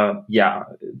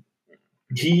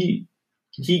he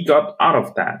got out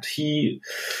of that. He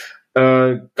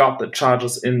got the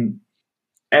Chargers in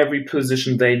every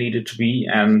position they needed to be,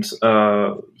 and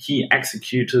he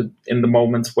executed in the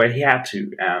moments where he had to.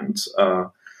 And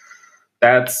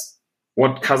that's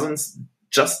what Cousins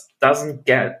just doesn't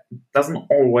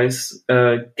always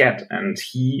get. And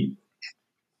he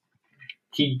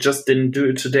just didn't do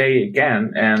it today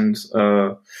again. And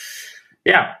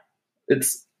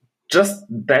it's just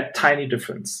that tiny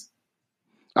difference.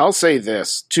 I'll say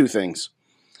this, 2 things.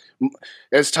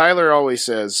 As Tyler always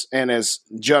says, and as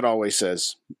Judd always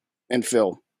says, and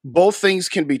Phil, both things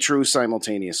can be true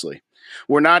simultaneously.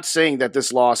 We're not saying that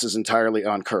this loss is entirely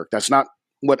on Kirk. That's not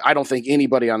what I don't think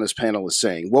anybody on this panel is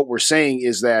saying. What we're saying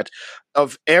is that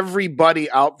of everybody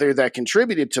out there that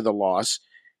contributed to the loss,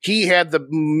 he had the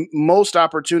most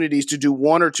opportunities to do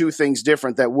 1 or 2 things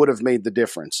different that would have made the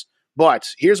difference. But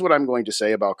here's what I'm going to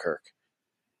say about Kirk.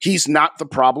 He's not the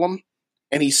problem,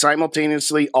 and he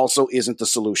simultaneously also isn't the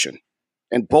solution.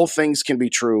 And both things can be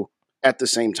true at the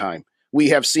same time. We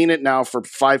have seen it now for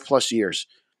 5+ years.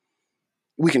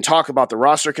 We can talk about the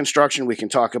roster construction. We can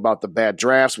talk about the bad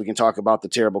drafts. We can talk about the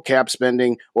terrible cap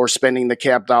spending or spending the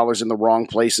cap dollars in the wrong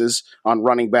places on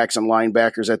running backs and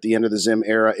linebackers at the end of the Zim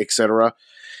era, etc.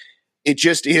 It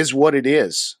just is what it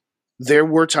is. There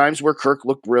were times where Kirk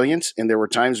looked brilliant, and there were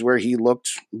times where he looked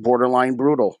borderline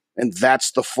brutal. And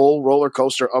that's the full roller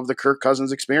coaster of the Kirk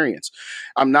Cousins experience.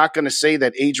 I'm not going to say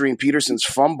that Adrian Peterson's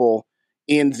fumble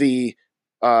in the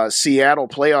Seattle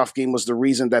playoff game was the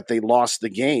reason that they lost the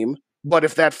game. But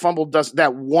if that fumble does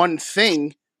that one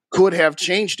thing could have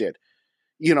changed it.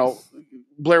 You know,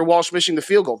 Blair Walsh missing the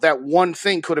field goal, that one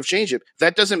thing could have changed it.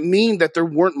 That doesn't mean that there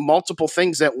weren't multiple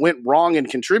things that went wrong and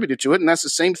contributed to it. And that's the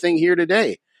same thing here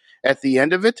today. At the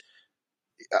end of it,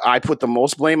 I put the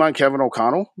most blame on Kevin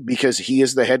O'Connell because he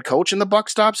is the head coach, and the buck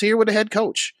stops here with the head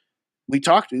coach.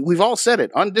 We've all said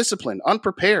it, undisciplined,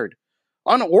 unprepared,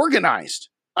 unorganized.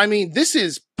 I mean, this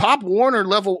is Pop Warner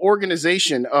level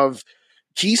organization of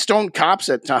Keystone Cops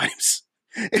at times.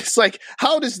 It's like,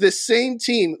 how does this same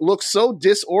team look so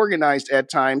disorganized at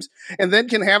times and then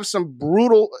can have some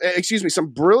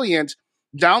brilliant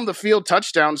down the field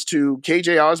touchdowns to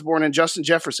KJ Osborne and Justin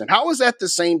Jefferson? How is that the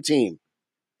same team?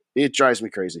 It drives me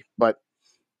crazy. But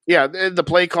yeah, the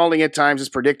play calling at times is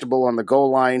predictable on the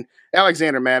goal line.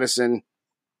 Alexander Mattison,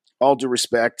 all due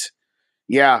respect,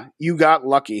 yeah, you got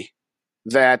lucky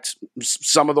that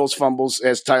some of those fumbles,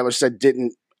 as Tyler said,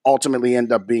 didn't ultimately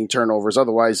end up being turnovers.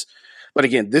 Otherwise, but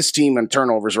again, this team and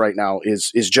turnovers right now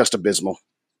is just abysmal.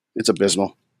 It's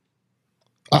abysmal.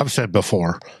 I've said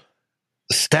before,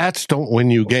 stats don't win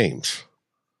you games.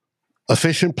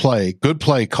 Efficient play, good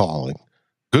play calling,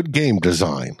 good game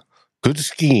design, good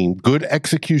scheme, good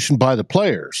execution by the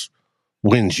players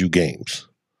wins you games.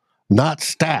 Not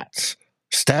stats.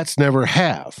 Stats never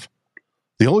have.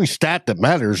 The only stat that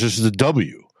matters is the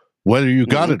W, whether you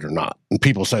got it or not. And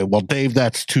people say, well, Dave,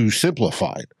 that's too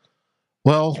simplified.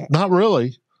 Well, not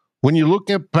really. When you look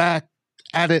back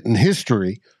at it in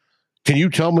history, can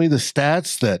you tell me the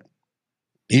stats that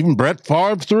even Brett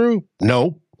Favre threw?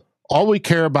 No. All we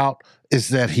care about is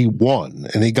that he won,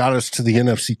 and he got us to the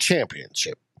NFC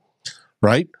Championship,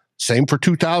 right? Same for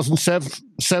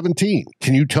 2017.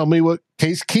 Can you tell me what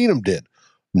Case Keenum did?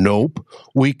 Nope.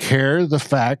 We care the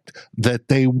fact that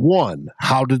they won.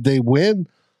 How did they win?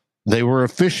 They were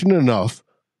efficient enough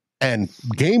and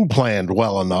game planned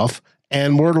well enough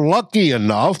and were lucky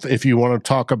enough, if you want to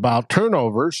talk about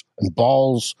turnovers and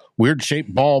balls,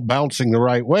 weird-shaped ball bouncing the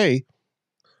right way,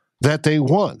 that they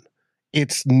won.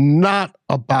 It's not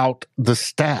about the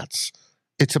stats.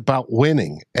 It's about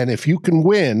winning. And if you can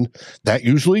win, that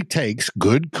usually takes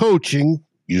good coaching,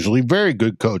 usually very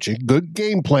good coaching, good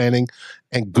game planning,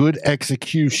 and good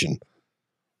execution.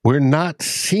 We're not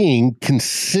seeing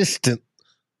consistent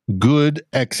good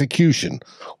execution.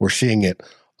 We're seeing it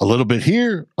a little bit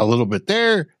here, a little bit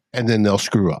there, and then they'll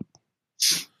screw up.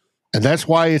 And that's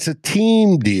why it's a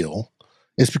team deal.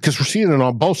 It's because we're seeing it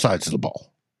on both sides of the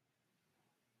ball.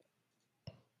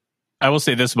 I will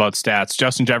say this about stats.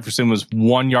 Justin Jefferson was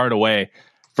 1 yard away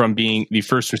from being the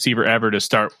first receiver ever to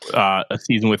start a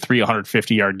season with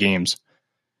 350-yard games.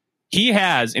 He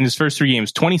has, in his first 3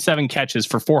 games, 27 catches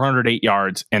for 408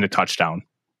 yards and a touchdown.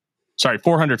 Sorry,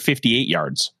 458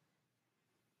 yards.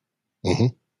 Mm-hmm.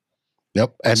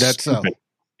 Yep, and that's stupid.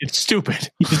 It's stupid.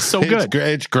 It's so good.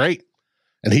 It's great,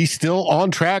 and he's still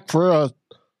on track for a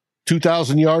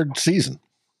 2,000-yard season,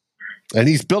 and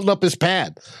he's building up his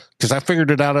pad because I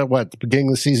figured it out at the beginning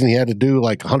of the season he had to do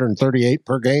like 138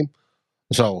 per game,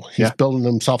 so he's building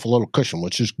himself a little cushion,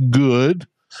 which is good.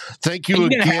 Thank you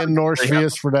again,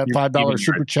 Norsevius, for that $5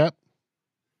 super chat.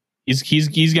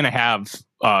 He's going to have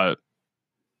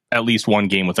at least one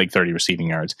game with like 30 receiving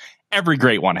yards. Every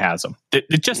great one has them.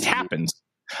 It just happens.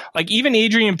 Like even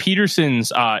Adrian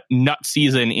Peterson's nut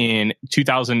season in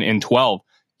 2012,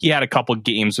 he had a couple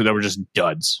games where they were just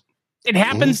duds. It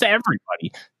happens to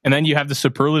everybody. And then you have the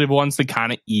superlative ones that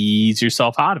kind of ease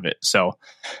yourself out of it. So,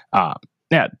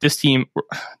 yeah, this team,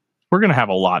 we're going to have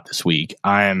a lot this week.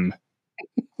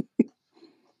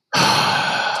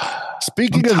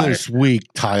 Speaking of this week,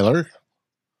 Tyler,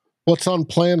 what's on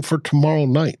plan for tomorrow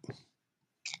night?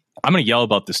 I'm going to yell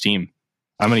about this team.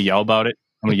 I'm going to yell about it.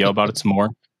 I'm going to yell about it some more.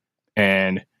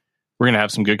 And we're going to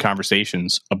have some good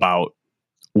conversations about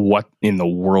what in the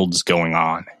world's going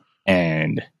on.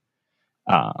 And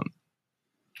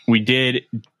we did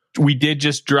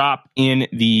just drop in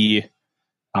the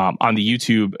on the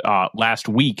YouTube last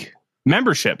week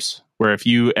memberships, where if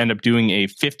you end up doing a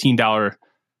 $15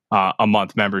 a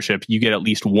month membership, you get at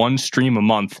least one stream a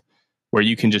month where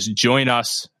you can just join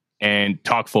us and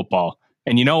talk football.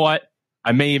 And you know what?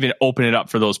 I may even open it up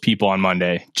for those people on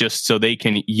Monday just so they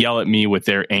can yell at me with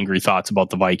their angry thoughts about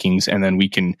the Vikings, and then we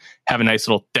can have a nice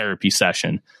little therapy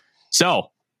session. So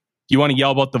you want to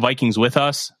yell about the Vikings with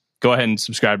us? Go ahead and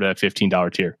subscribe to that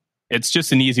 $15 tier. It's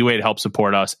just an easy way to help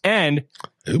support us, and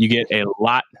you get a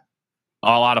lot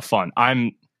of fun.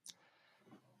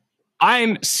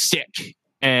 I'm sick,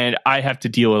 and I have to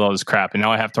deal with all this crap, and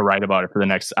now I have to write about it for the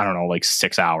next,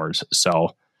 6 hours.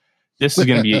 So this is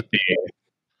going to be a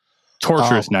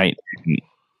torturous night.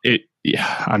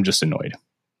 I'm just annoyed.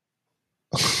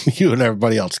 You and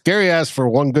everybody else. Gary asked for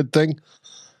one good thing.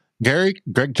 Greg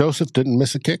Joseph didn't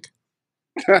miss a kick.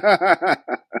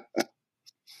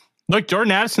 Look,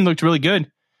 Jordan Addison looked really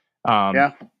good.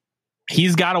 Yeah.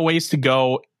 He's got a ways to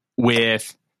go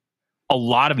with a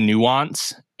lot of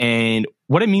nuance. And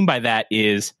what I mean by that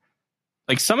is,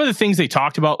 like, some of the things they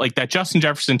talked about, like that Justin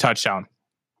Jefferson touchdown,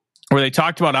 where they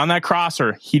talked about on that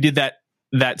crosser, he did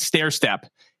that stair step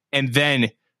and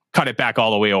then cut it back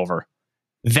all the way over.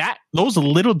 those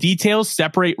little details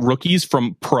separate rookies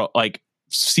from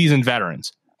seasoned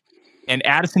veterans. And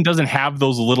Addison doesn't have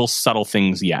those little subtle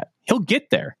things yet. He'll get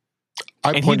there.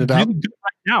 He's really good right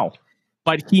now.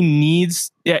 But he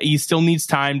still needs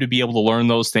time to be able to learn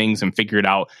those things and figure it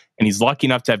out. And he's lucky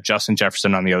enough to have Justin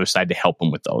Jefferson on the other side to help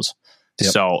him with those.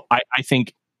 Yep. So I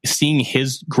think seeing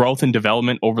his growth and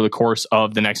development over the course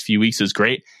of the next few weeks is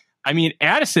great. I mean,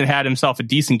 Addison had himself a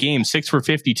decent game, 6 for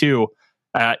 52.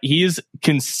 He is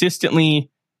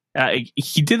consistently,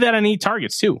 he did that on 8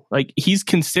 targets too. Like, he's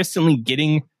consistently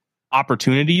getting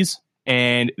opportunities,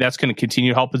 and that's going to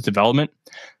continue to help his development.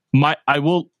 I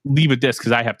will leave with this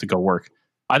because I have to go work.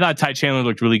 I thought Ty Chandler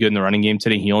looked really good in the running game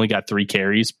today. He only got 3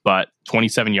 carries, but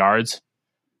 27 yards.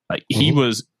 He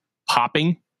was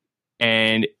popping,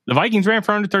 and the Vikings ran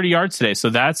for under 30 yards today, so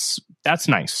that's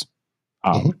nice.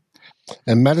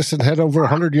 And Madison had over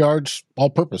 100 yards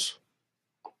all-purpose,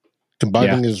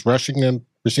 combining his rushing and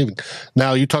receiving.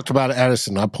 Now, you talked about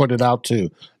Addison. I pointed out to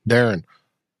Darren,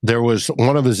 there was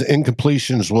one of his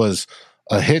incompletions was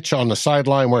a hitch on the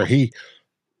sideline where he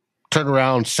turned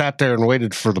around, sat there, and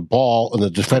waited for the ball, and the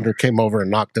defender came over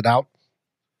and knocked it out.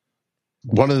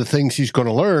 One of the things he's going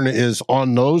to learn is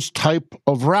on those type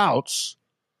of routes,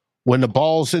 when the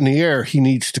ball's in the air, he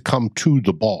needs to come to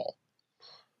the ball.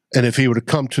 And if he would have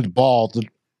come to the ball, the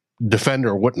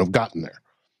defender wouldn't have gotten there.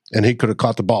 And he could have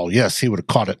caught the ball. Yes, he would have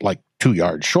caught it like 2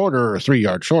 yards shorter or 3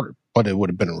 yards shorter, but it would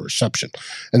have been a reception.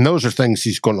 And those are things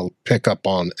he's going to pick up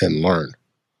on and learn.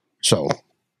 So,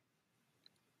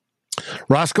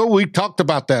 Roscoe, we talked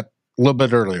about that a little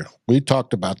bit earlier. We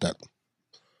talked about that.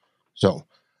 So,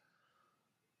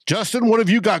 Justin, what have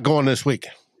you got going this week?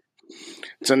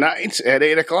 Tonight at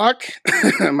 8 o'clock,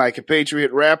 my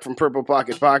compatriot Rap from Purple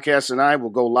Pocket Podcast and I will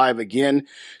go live again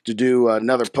to do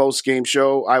another post-game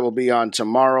show. I will be on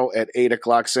tomorrow at 8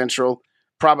 o'clock Central,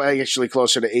 probably actually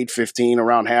closer to 8:15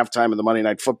 around halftime of the Monday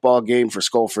Night Football game for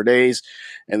Skull for Days.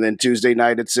 And then Tuesday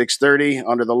night at 6:30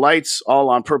 Under the Lights, all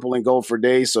on Purple and Gold for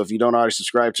Days. So if you don't already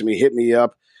subscribe to me, hit me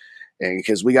up, and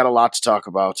because we got a lot to talk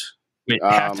about. Wait,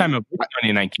 halftime of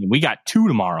Monday Night game. We got 2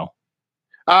 tomorrow.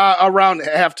 Around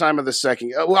halftime of the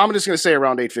second. Well, I'm just going to say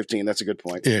around 8:15. That's a good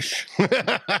point. Ish.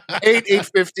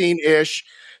 8:15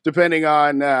 depending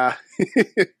on how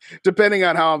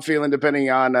I'm feeling, depending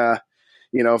on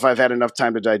if I've had enough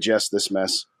time to digest this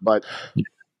mess. But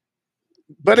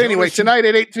anyway, tonight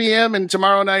at 8 p.m. and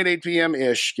tomorrow night 8 p.m.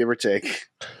 ish, give or take.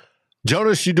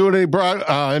 Jonas, you doing any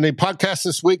podcasts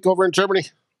this week over in Germany?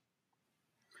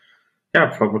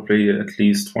 Yeah, probably at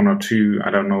least 1 or 2.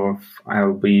 I don't know if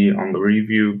I'll be on the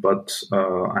review, but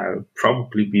I'll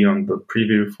probably be on the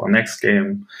preview for next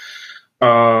game,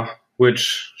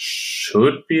 which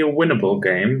should be a winnable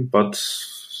game, but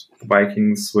the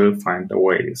Vikings will find their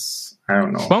ways. I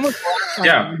don't know.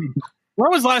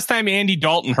 When was last time Andy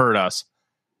Dalton hurt us?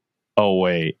 Oh,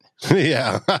 wait.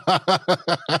 Yeah.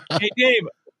 Hey, Dave,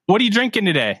 what are you drinking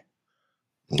today?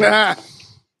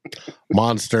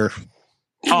 Monster.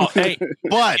 Oh, hey,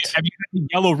 but have you got the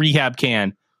yellow rehab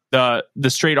can, the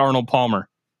straight Arnold Palmer?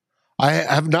 I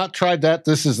have not tried that.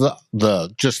 This is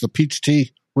just the peach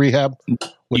tea rehab. You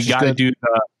got to do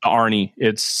the Arnie.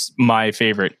 It's my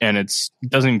favorite, and it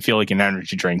doesn't even feel like an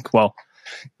energy drink. Well,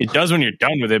 it does when you're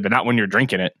done with it, but not when you're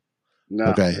drinking it. No,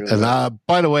 okay. Really. And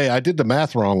by the way, I did the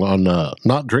math wrong on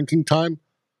not drinking time.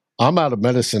 I'm out of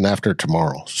medicine after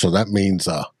tomorrow, so that means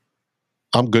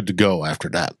I'm good to go after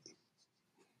that.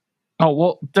 Oh,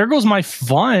 well, there goes my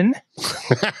fun.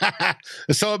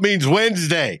 So it means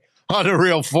Wednesday on the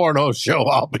Real 4-0 show,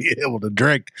 I'll be able to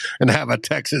drink and have a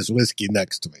Texas whiskey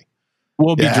next to me.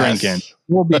 We'll be drinking.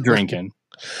 We'll be drinking.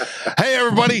 Hey,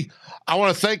 everybody. I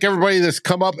want to thank everybody that's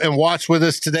come up and watched with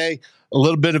us today. A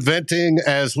little bit of venting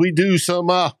as we do some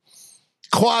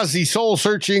quasi-soul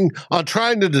searching on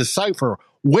trying to decipher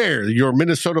where your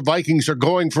Minnesota Vikings are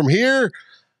going from here,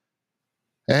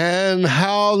 and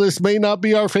how this may not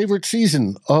be our favorite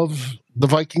season of the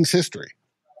Vikings history.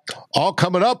 All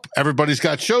coming up. Everybody's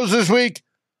got shows this week.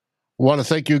 I want to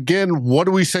thank you again. What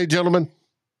do we say, gentlemen?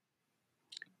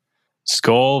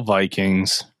 Skull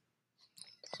Vikings.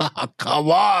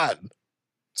 Come on.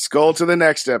 Skull to the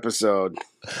next episode.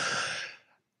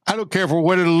 I don't care if we're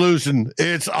winning or losing.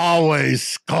 It's always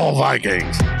Skull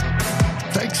Vikings.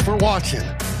 Thanks for watching.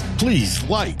 Please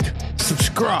like,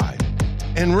 subscribe,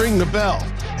 and ring the bell,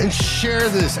 and share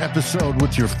this episode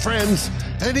with your friends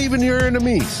and even your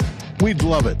enemies. We'd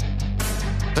love it.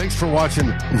 Thanks for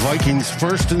watching Vikings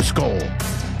First and Skull.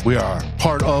 We are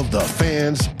part of the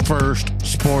Fans First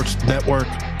Sports Network,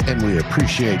 and we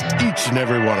appreciate each and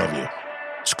every one of you.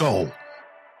 Skull.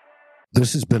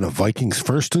 This has been a Vikings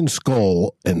First and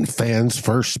Skull and Fans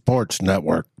First Sports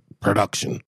Network production.